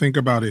get to think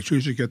about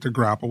issues. You get to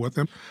grapple with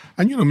them.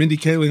 And, you know, Mindy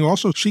Kaling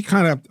also, she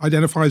kind of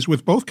identifies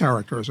with both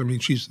characters. I mean,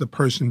 she's the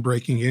person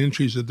breaking in.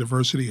 She's a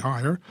diversity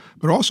hire.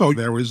 But also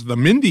there is the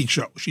Mindy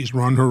show. She's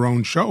run her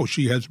own show.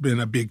 She has been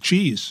a big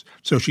cheese.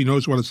 So she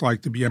knows what it's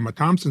like to be Emma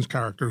Thompson's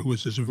character, who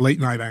is this late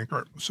night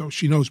anchor. So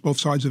she knows both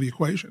sides of the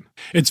equation.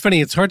 It's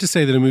funny. It's hard to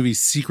say that a movie's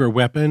secret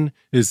weapon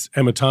is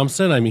Emma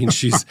Thompson. I mean,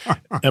 she's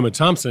Emma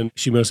Thompson.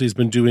 She mostly has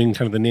been doing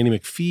kind of the Nanny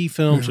McPhee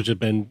films, which have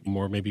been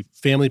more maybe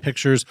family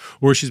pictures,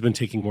 or she's been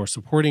taking more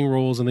supporting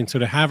roles and things. So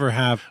to have her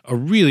have a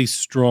really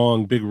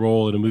strong, big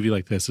role in a movie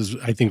like this is,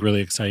 I think,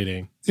 really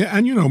exciting. Yeah,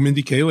 and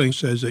Mindy Kaling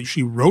says that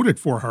she wrote it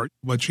for her,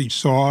 but she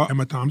saw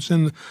Emma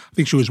Thompson. I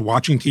think she was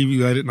watching TV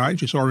late at night.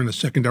 She saw her in a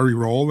secondary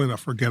role in a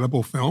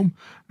forgettable film,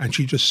 and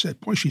she just said,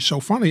 boy, she's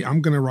so funny.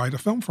 I'm going to write a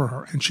film for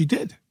her. And she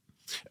did.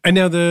 And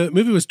now the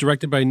movie was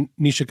directed by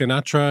Nisha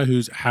Ganatra,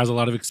 who has a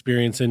lot of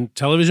experience in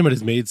television, but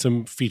has made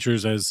some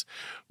features as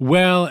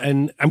well.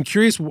 And I'm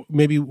curious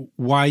maybe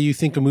why you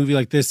think a movie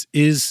like this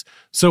is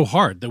so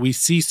hard, that we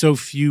see so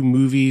few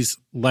movies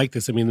like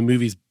this. I mean, the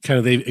movies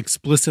they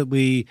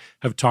explicitly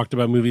have talked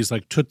about movies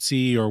like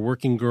Tootsie or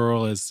Working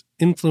Girl as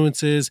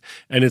influences.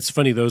 And it's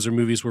funny, those are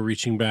movies we're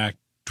reaching back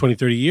 20,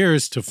 30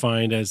 years to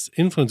find as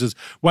influences.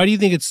 Why do you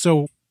think it's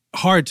so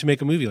hard to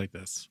make a movie like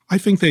this? I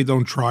think they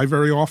don't try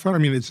very often. I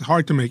mean, it's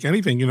hard to make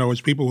anything. As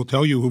people will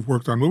tell you who've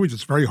worked on movies,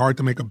 it's very hard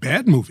to make a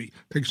bad movie.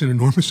 It takes an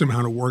enormous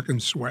amount of work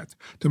and sweat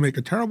to make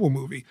a terrible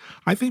movie.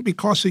 I think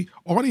because the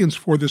audience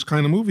for this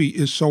kind of movie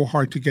is so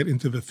hard to get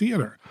into the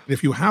theater.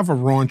 If you have a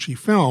raunchy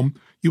film,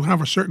 you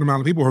have a certain amount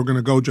of people who are going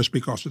to go just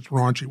because it's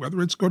raunchy,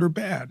 whether it's good or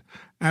bad.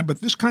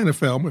 But this kind of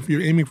film, if you're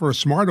aiming for a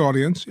smart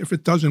audience, if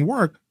it doesn't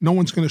work, no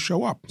one's going to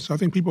show up. So I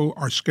think people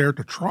are scared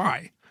to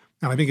try.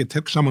 And I think it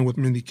took someone with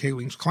Mindy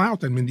Kaling's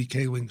clout and Mindy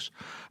Kaling's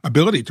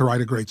ability to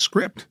write a great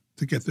script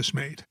to get this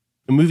made.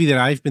 A movie that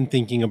I've been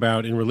thinking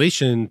about in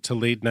relation to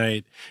late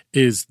night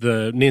is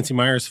the Nancy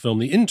Meyers film,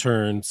 The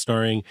Intern,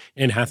 starring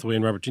Anne Hathaway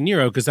and Robert De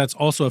Niro, because that's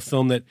also a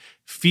film that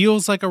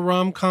feels like a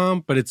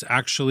rom-com, but it's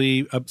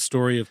actually a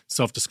story of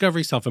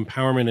self-discovery,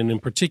 self-empowerment, and in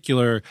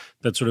particular,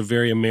 that sort of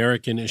very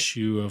American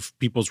issue of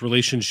people's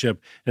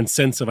relationship and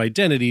sense of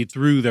identity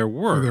through their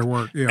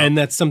work. Yeah. And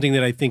that's something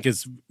that I think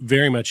is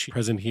very much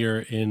present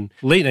here in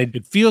late night.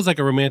 It feels like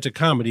a romantic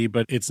comedy,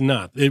 but it's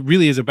not. It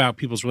really is about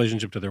people's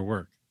relationship to their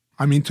work.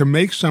 I mean, to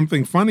make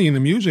something funny and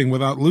amusing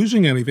without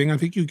losing anything, I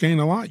think you gain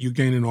a lot. You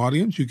gain an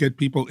audience. You get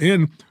people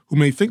in who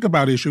may think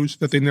about issues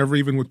that they never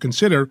even would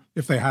consider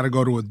if they had to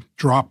go to a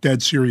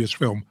drop-dead serious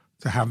film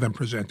to have them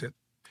present it.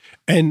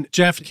 And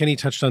Jeff, Kenny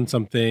touched on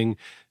something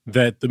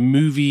that the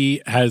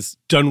movie has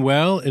done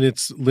well in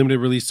its limited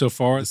release so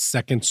far, the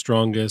second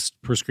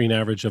strongest per screen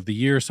average of the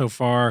year so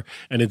far,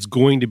 and it's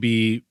going to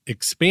be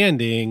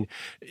expanding.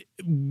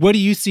 What do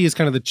you see as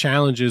kind of the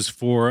challenges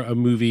for a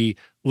movie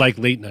like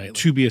Late Night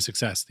to be a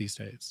success these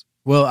days?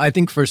 Well, I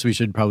think first we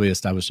should probably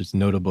establish it's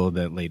notable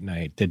that Late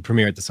Night did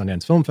premiere at the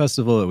Sundance Film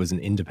Festival. It was an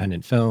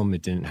independent film.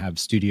 It didn't have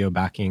studio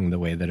backing the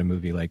way that a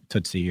movie like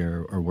Tootsie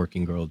or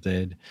Working Girl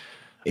did.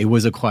 It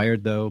was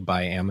acquired, though,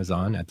 by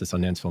Amazon at the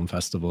Sundance Film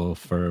Festival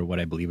for what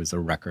I believe is a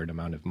record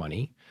amount of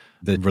money.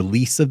 The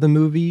release of the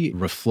movie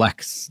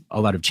reflects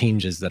a lot of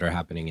changes that are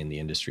happening in the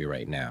industry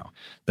right now.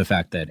 The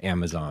fact that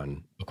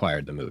Amazon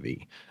acquired the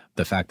movie,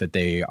 the fact that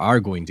they are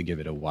going to give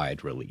it a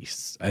wide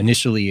release.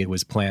 Initially, it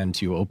was planned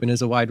to open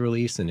as a wide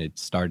release, and it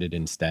started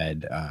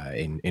instead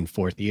in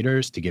 4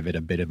 theaters to give it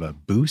a bit of a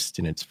boost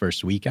in its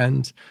first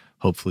weekend,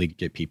 hopefully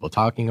get people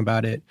talking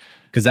about it.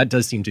 Because that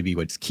does seem to be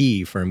what's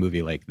key for a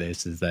movie like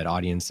this, is that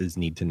audiences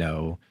need to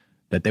know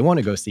that they want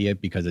to go see it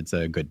because it's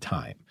a good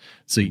time.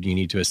 So you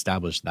need to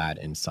establish that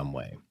in some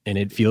way. And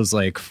it feels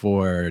like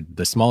for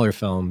the smaller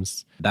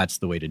films, that's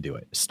the way to do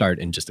it. Start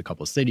in just a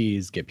couple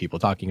cities, get people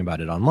talking about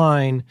it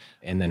online,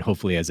 and then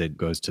hopefully as it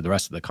goes to the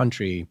rest of the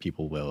country,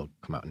 people will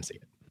come out and see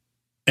it.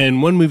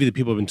 And one movie that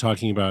people have been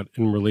talking about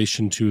in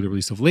relation to the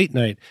release of Late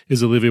Night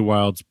is Olivia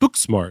Wilde's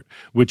Booksmart,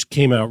 which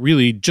came out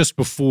really just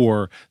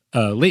before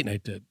Late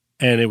Night did.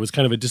 And it was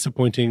kind of a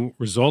disappointing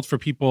result for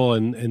people.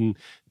 And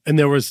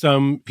there were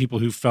some people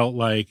who felt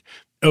like,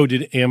 oh,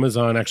 did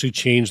Amazon actually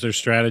change their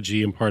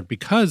strategy in part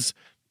because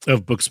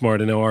of Booksmart?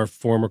 And now our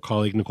former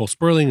colleague, Nicole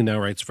Sperling, who now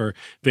writes for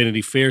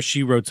Vanity Fair,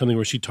 she wrote something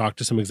where she talked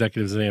to some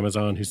executives at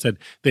Amazon who said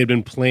they'd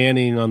been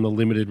planning on the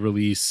limited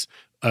release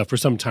for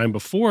some time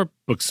before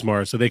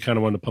Booksmart. So they kind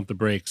of wanted to pump the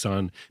brakes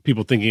on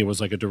people thinking it was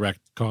like a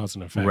direct cause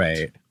and effect.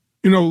 Right.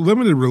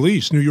 Limited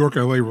release, New York,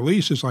 LA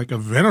release is like a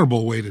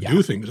venerable way to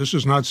do things. This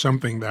is not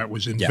something that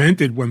was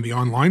invented when the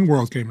online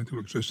world came into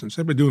existence.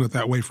 They've been doing it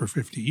that way for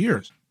 50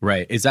 years.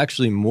 Right. It's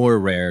actually more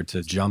rare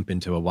to jump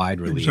into a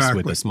wide release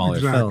with a smaller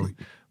film,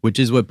 which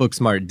is what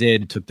Booksmart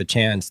did, took the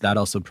chance. That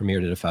also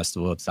premiered at a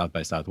festival at South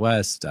by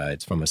Southwest.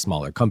 It's from a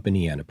smaller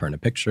company, Annapurna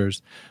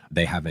Pictures.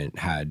 They haven't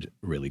had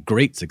really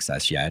great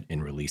success yet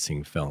in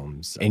releasing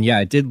films. And yeah,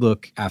 it did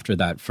look, after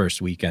that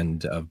first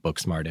weekend of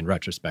Booksmart, in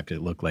retrospect,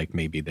 it looked like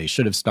maybe they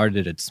should have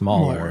started it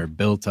smaller,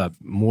 built up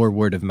more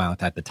word of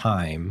mouth at the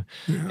time,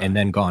 and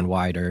then gone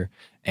wider.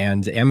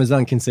 And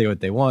Amazon can say what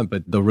they want,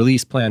 but the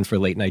release plan for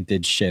Late Night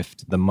did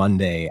shift the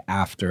Monday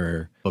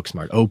after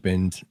Booksmart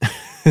opened.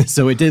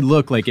 So it did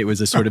look like it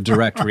was a sort of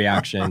direct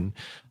reaction.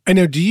 I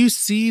know. Do you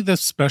see the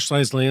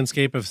specialized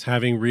landscape of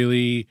having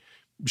really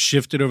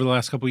shifted over the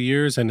last couple of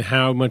years? And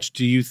how much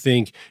do you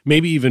think,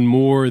 maybe even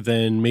more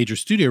than major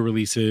studio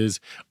releases,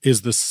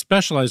 is the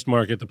specialized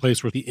market the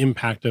place where the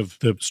impact of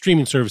the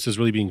streaming service is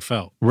really being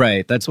felt?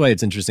 Right. That's why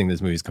it's interesting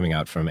this movie's coming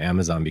out from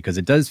Amazon, because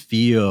it does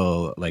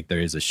feel like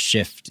there is a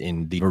shift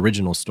in the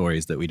original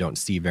stories that we don't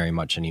see very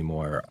much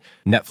anymore.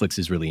 Netflix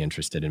is really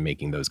interested in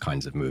making those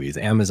kinds of movies.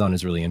 Amazon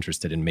is really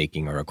interested in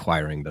making or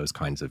acquiring those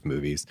kinds of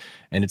movies.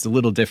 And it's a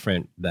little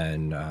different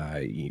than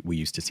we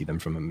used to see them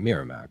from a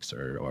Miramax,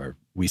 or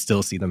we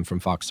still see them from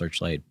Fox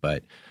Searchlight,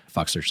 but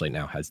Fox Searchlight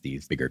now has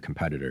these bigger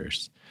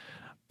competitors.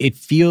 It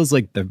feels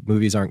like the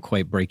movies aren't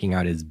quite breaking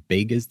out as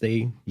big as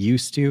they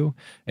used to.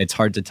 It's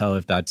hard to tell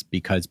if that's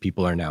because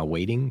people are now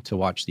waiting to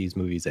watch these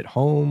movies at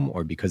home,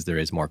 or because there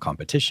is more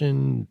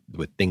competition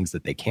with things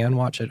that they can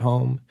watch at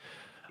home.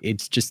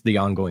 It's just the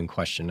ongoing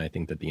question, I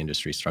think, that the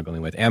industry is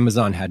struggling with.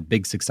 Amazon had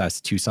big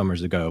success 2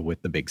 summers ago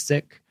with The Big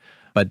Sick,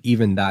 but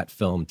even that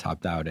film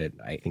topped out at,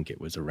 I think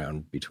it was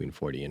around between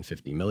 40 and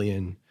 50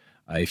 million.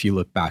 If you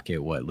look back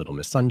at what Little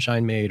Miss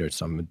Sunshine made, or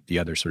some of the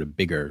other sort of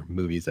bigger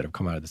movies that have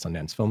come out of the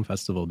Sundance Film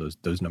Festival,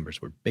 those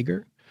numbers were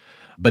bigger.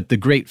 But the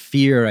great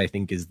fear, I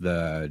think, is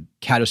the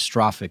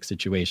catastrophic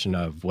situation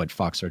of what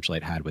Fox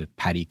Searchlight had with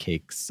Patty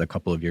Cakes a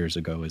couple of years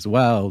ago as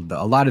well.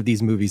 A lot of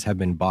these movies have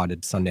been bought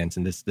at Sundance,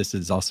 and this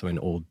is also an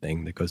old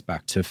thing that goes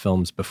back to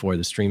films before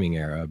the streaming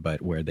era,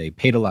 but where they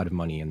paid a lot of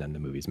money and then the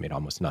movies made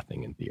almost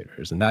nothing in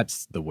theaters. And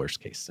that's the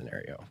worst case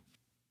scenario.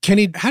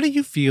 Kenny, how do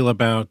you feel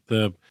about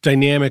the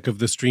dynamic of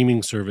the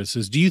streaming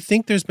services? Do you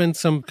think there's been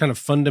some kind of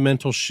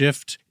fundamental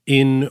shift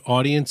in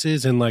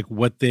audiences and like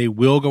what they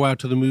will go out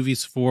to the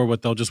movies for,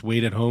 what they'll just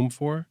wait at home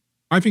for?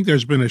 I think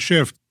there's been a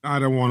shift. I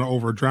don't want to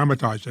over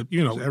dramatize it.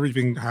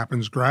 Everything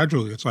happens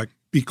gradually. It's like,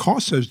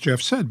 because, as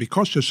Jeff said,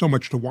 because there's so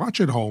much to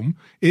watch at home,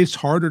 it's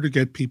harder to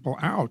get people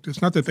out.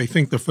 It's not that they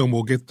think the film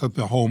will get to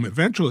the home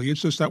eventually.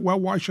 It's just that, well,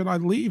 why should I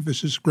leave?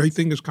 This great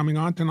thing is coming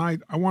on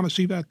tonight. I want to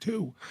see that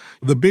too.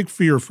 The big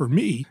fear for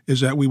me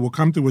is that we will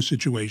come to a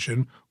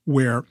situation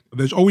where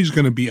there's always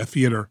going to be a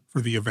theater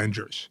for the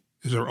Avengers.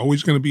 Is there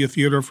always going to be a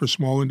theater for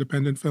small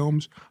independent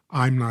films?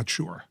 I'm not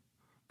sure.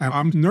 And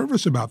I'm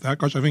nervous about that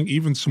because I think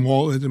even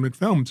small intimate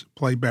films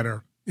play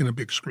better in a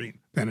big screen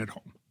than at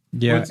home.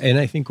 Yeah, and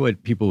I think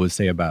what people would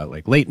say about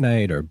like Late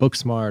Night or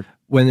Booksmart,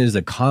 when there's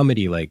a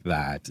comedy like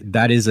that,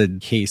 that is a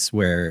case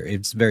where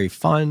it's very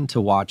fun to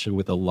watch it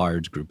with a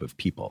large group of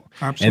people.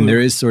 Absolutely. And there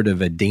is sort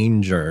of a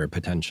danger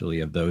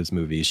potentially of those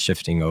movies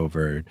shifting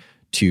over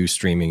to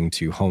streaming,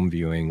 to home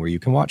viewing, where you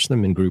can watch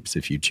them in groups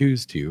if you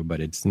choose to, but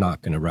it's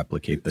not going to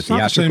replicate the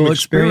theatrical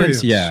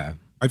experience. Yeah.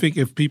 I think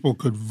if people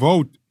could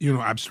vote,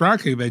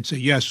 abstractly, they'd say,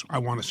 yes, I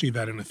want to see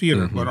that in a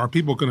theater. Mm-hmm. But are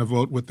people going to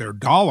vote with their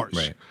dollars?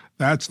 Right.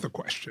 That's the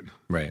question.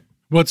 Right.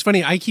 Well, it's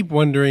funny. I keep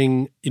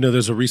wondering,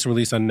 there's a recent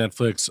release on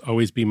Netflix,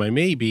 Always Be My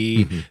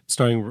Maybe,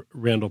 starring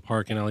Randall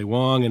Park and Ali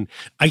Wong. And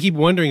I keep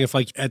wondering if,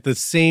 like, at the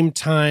same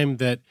time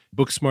that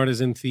Booksmart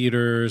is in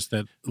theaters,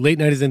 that Late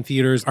Night is in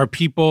theaters, are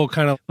people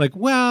kind of like,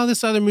 well,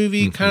 this other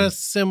movie kind of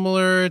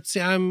similar.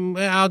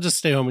 I'll just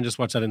stay home and just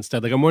watch that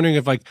instead. Like, I'm wondering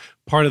if, like,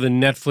 part of the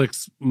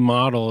Netflix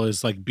model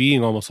is, like,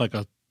 being almost like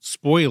a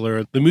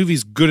spoiler, the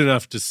movie's good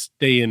enough to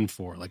stay in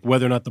for, like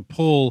whether or not the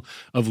pull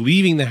of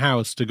leaving the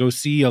house to go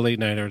see a Late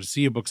Night or to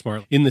see a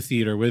Booksmart in the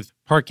theater with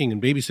parking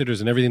and babysitters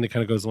and everything that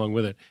kind of goes along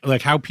with it,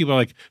 like how people are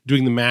like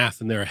doing the math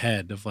in their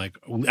head of like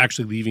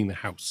actually leaving the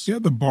house. Yeah,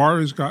 the bar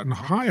has gotten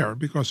higher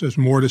because there's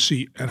more to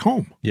see at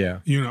home.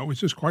 Yeah.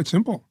 It's just quite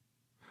simple.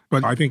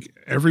 But I think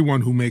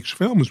everyone who makes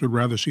films would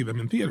rather see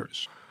them in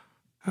theaters.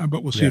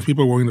 But we'll see if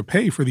people are willing to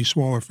pay for these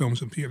smaller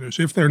films in theaters.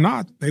 If they're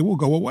not, they will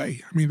go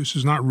away. I mean, this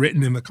is not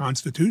written in the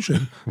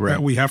Constitution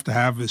that we have to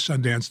have the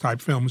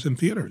Sundance-type films in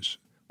theaters.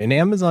 And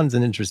Amazon's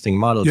an interesting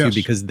model, too,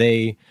 because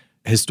they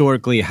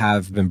historically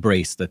have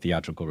embraced the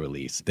theatrical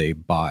release. They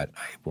bought,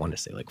 I want to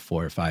say, like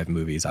 4 or 5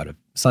 movies out of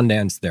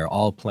Sundance. They're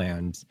all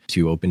planned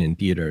to open in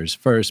theaters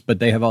first, but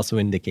they have also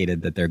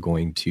indicated that they're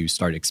going to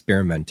start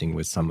experimenting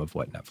with some of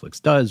what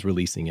Netflix does,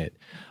 releasing it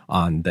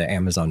on the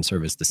Amazon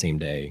service the same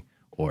day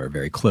or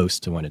very close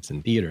to when it's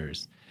in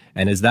theaters.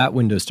 And as that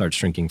window starts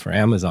shrinking for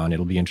Amazon,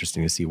 it'll be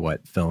interesting to see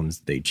what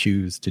films they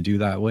choose to do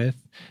that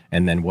with,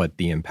 and then what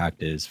the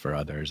impact is for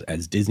others.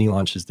 As Disney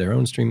launches their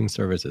own streaming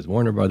service, as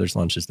Warner Brothers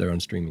launches their own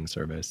streaming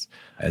service,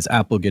 as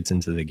Apple gets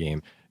into the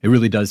game, it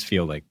really does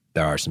feel like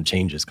there are some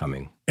changes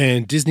coming.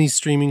 And Disney's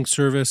streaming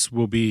service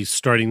will be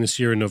starting this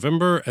year in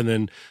November, and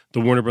then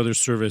the Warner Brothers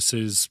service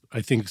is,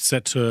 I think,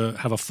 set to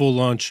have a full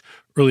launch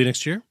early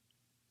next year.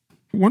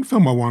 One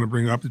film I want to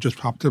bring up that just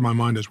popped to my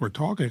mind as we're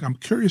talking, I'm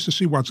curious to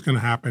see what's going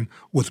to happen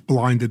with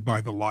Blinded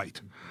by the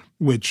Light,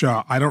 which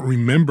I don't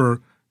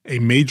remember a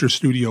major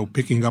studio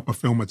picking up a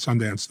film at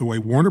Sundance the way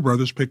Warner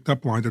Brothers picked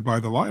up Blinded by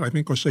the Light. I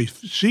think because they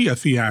see a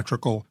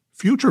theatrical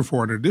future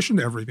for it in addition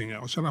to everything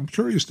else. And I'm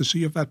curious to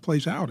see if that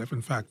plays out, if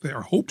in fact their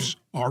hopes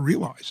are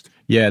realized.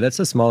 Yeah, that's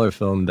a smaller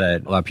film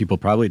that a lot of people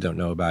probably don't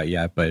know about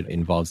yet, but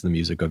involves the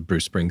music of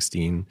Bruce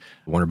Springsteen.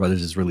 Warner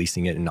Brothers is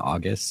releasing it in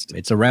August.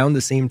 It's around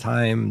the same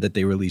time that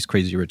they released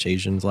Crazy Rich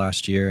Asians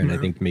last year, and I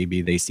think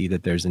maybe they see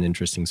that there's an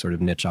interesting sort of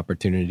niche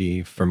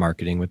opportunity for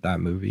marketing with that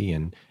movie.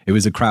 And it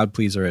was a crowd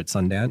pleaser at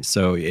Sundance,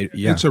 so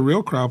it's a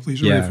real crowd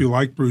pleaser if you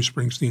like Bruce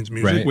Springsteen's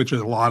music, Right. which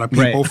a lot of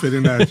people fit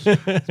in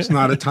that. It's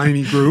not a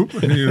tiny group,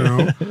 you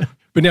know.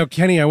 But now,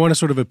 Kenny, I want to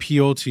sort of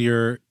appeal to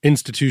your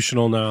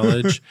institutional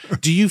knowledge.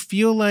 Do you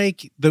feel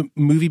like the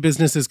movie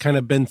business has kind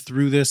of been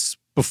through this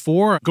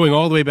before, going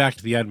all the way back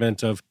to the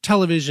advent of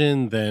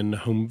television, then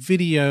home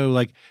video?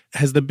 Like,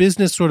 has the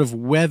business sort of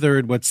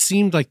weathered what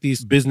seemed like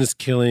these business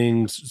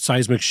killings,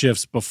 seismic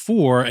shifts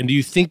before? And do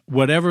you think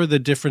whatever the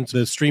difference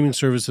the streaming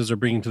services are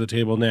bringing to the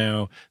table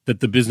now, that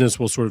the business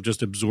will sort of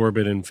just absorb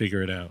it and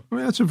figure it out? I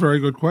mean, that's a very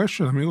good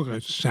question. I mean,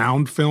 look,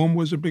 sound film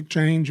was a big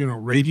change. You know,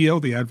 radio,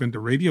 the advent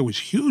of radio was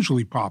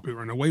hugely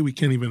popular in a way we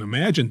can't even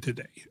imagine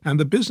today. And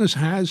the business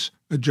has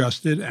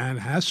adjusted and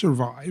has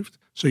survived.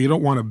 So you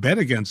don't want to bet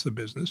against the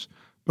business.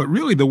 But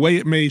really, the way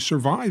it may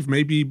survive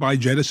may be by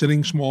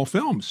jettisoning small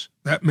films.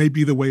 That may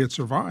be the way it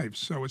survives.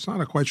 So it's not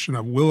a question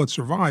of will it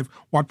survive?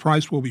 What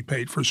price will be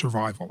paid for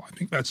survival? I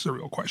think that's the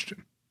real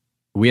question.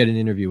 We had an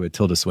interview with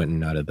Tilda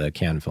Swinton out of the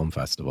Cannes Film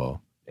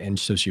Festival. And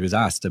so she was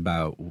asked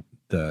about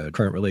the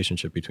current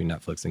relationship between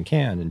Netflix and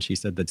Cannes. And she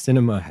said that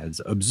cinema has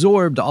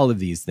absorbed all of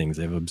these things.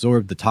 They've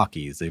absorbed the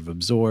talkies. They've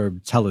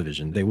absorbed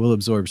television. They will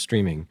absorb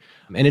streaming.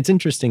 And it's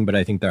interesting, but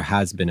I think there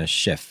has been a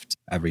shift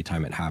every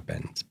time it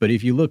happens. But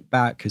if you look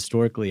back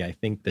historically, I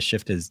think the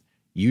shift has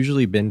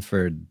usually been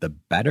for the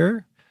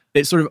better.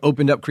 It sort of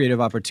opened up creative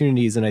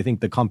opportunities. And I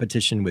think the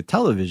competition with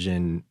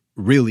television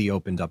really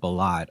opened up a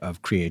lot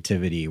of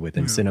creativity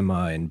within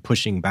cinema and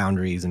pushing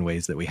boundaries in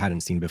ways that we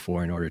hadn't seen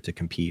before in order to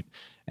compete.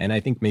 And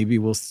I think maybe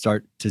we'll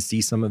start to see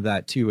some of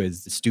that too,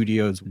 as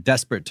studios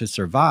desperate to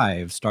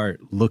survive start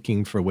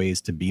looking for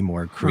ways to be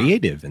more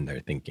creative in their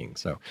thinking.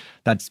 So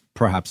that's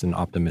perhaps an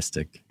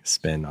optimistic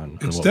spin on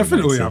it's what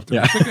definitely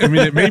optimistic. Yeah. I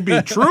mean, it may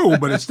be true,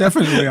 but it's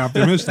definitely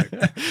optimistic.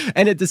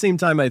 And at the same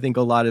time, I think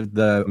a lot of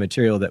the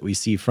material that we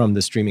see from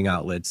the streaming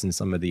outlets and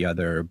some of the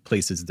other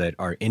places that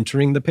are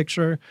entering the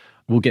picture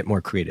will get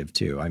more creative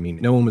too. I mean,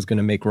 no one was going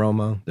to make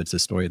Roma. That's a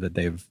story that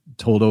they've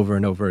told over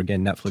and over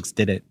again. Netflix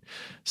did it.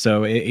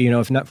 So,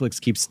 if Netflix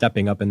keeps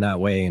stepping up in that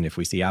way, and if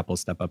we see Apple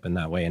step up in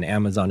that way, and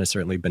Amazon has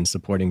certainly been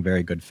supporting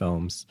very good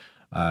films,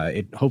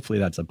 hopefully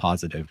that's a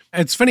positive.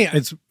 It's funny,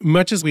 as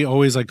much as we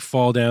always like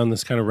fall down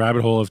this kind of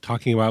rabbit hole of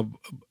talking about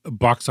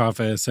box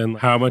office and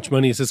how much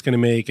money is this going to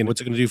make and what's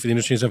it going to do for the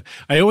industry and stuff,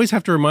 I always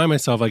have to remind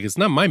myself, like, it's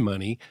not my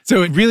money.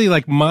 So it really,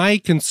 like, my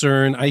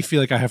concern, I feel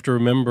like I have to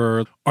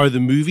remember, are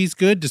the movies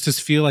good? Does this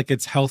feel like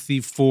it's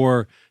healthy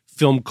for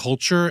film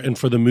culture and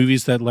for the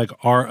movies that like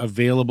are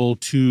available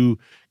to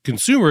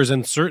consumers?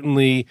 And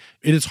certainly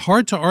it is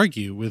hard to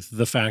argue with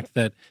the fact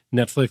that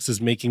Netflix is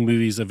making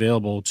movies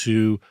available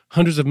to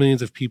hundreds of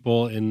millions of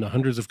people in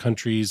hundreds of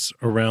countries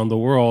around the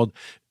world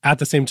at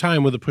the same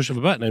time with a push of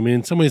a button. I mean,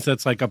 in some ways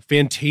that's like a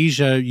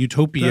fantasia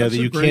utopia that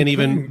you can't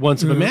even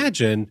once have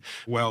imagined.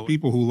 Well,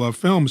 people who love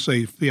film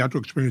say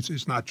theatrical experience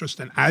is not just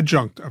an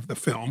adjunct of the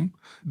film.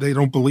 They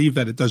don't believe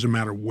that it doesn't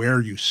matter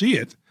where you see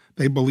it.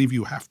 They believe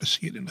you have to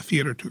see it in the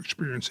theater to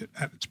experience it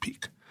at its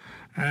peak.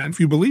 And if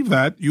you believe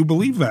that, you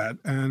believe that.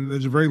 And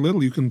there's very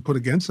little you can put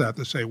against that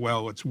to say,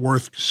 well, it's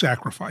worth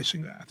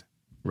sacrificing that.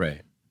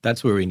 Right.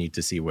 That's where we need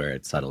to see where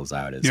it settles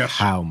out is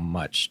how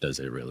much does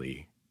it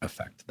really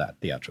affect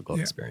that theatrical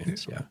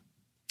experience. Yeah.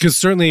 Because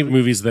certainly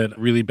movies that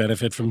really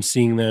benefit from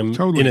seeing them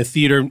in a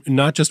theater,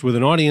 not just with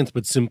an audience,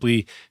 but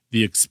simply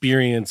the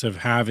experience of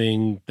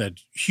having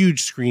that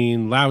huge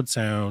screen, loud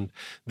sound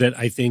that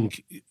I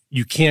think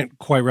you can't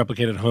quite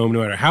replicate at home, no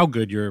matter how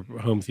good your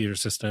home theater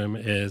system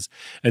is.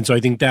 And so I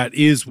think that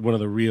is one of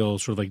the real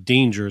sort of like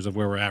dangers of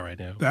where we're at right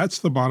now. That's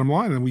the bottom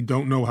line, and we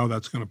don't know how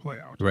that's going to play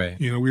out. Right.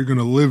 We're going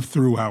to live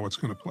through how it's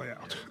going to play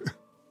out.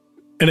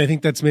 And I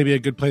think that's maybe a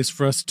good place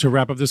for us to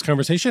wrap up this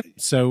conversation.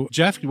 So,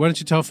 Jeff, why don't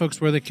you tell folks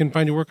where they can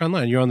find your work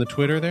online? You're on the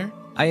Twitter there?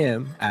 I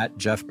am at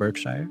Jeff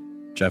Berkshire,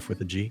 Jeff with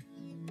a G.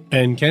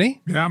 And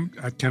Kenny? Yeah, I'm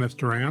at Kenneth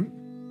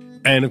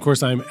Duran. And of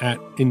course, I'm at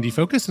Indie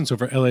Focus. And so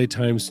for LA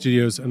Times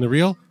Studios and The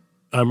Reel,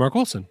 I'm Mark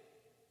Olsen.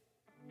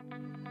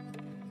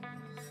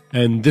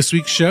 And this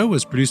week's show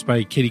was produced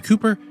by Katie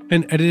Cooper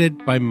and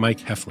edited by Mike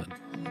Heflin.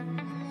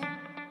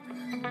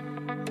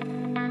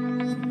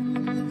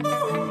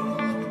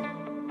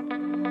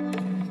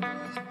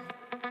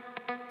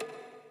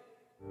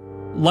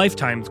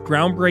 Lifetime's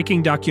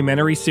groundbreaking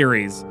documentary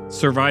series,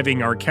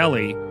 Surviving R.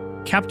 Kelly,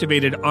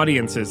 captivated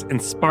audiences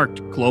and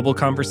sparked global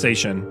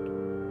conversation.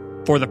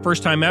 For the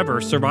first time ever,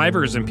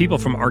 survivors and people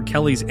from R.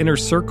 Kelly's inner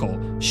circle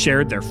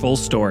shared their full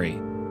story.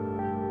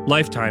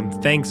 Lifetime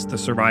thanks the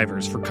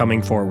survivors for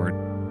coming forward.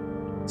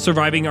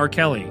 Surviving R.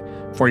 Kelly,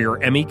 for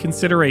your Emmy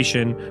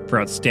consideration for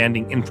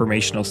Outstanding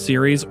Informational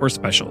Series or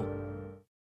Special.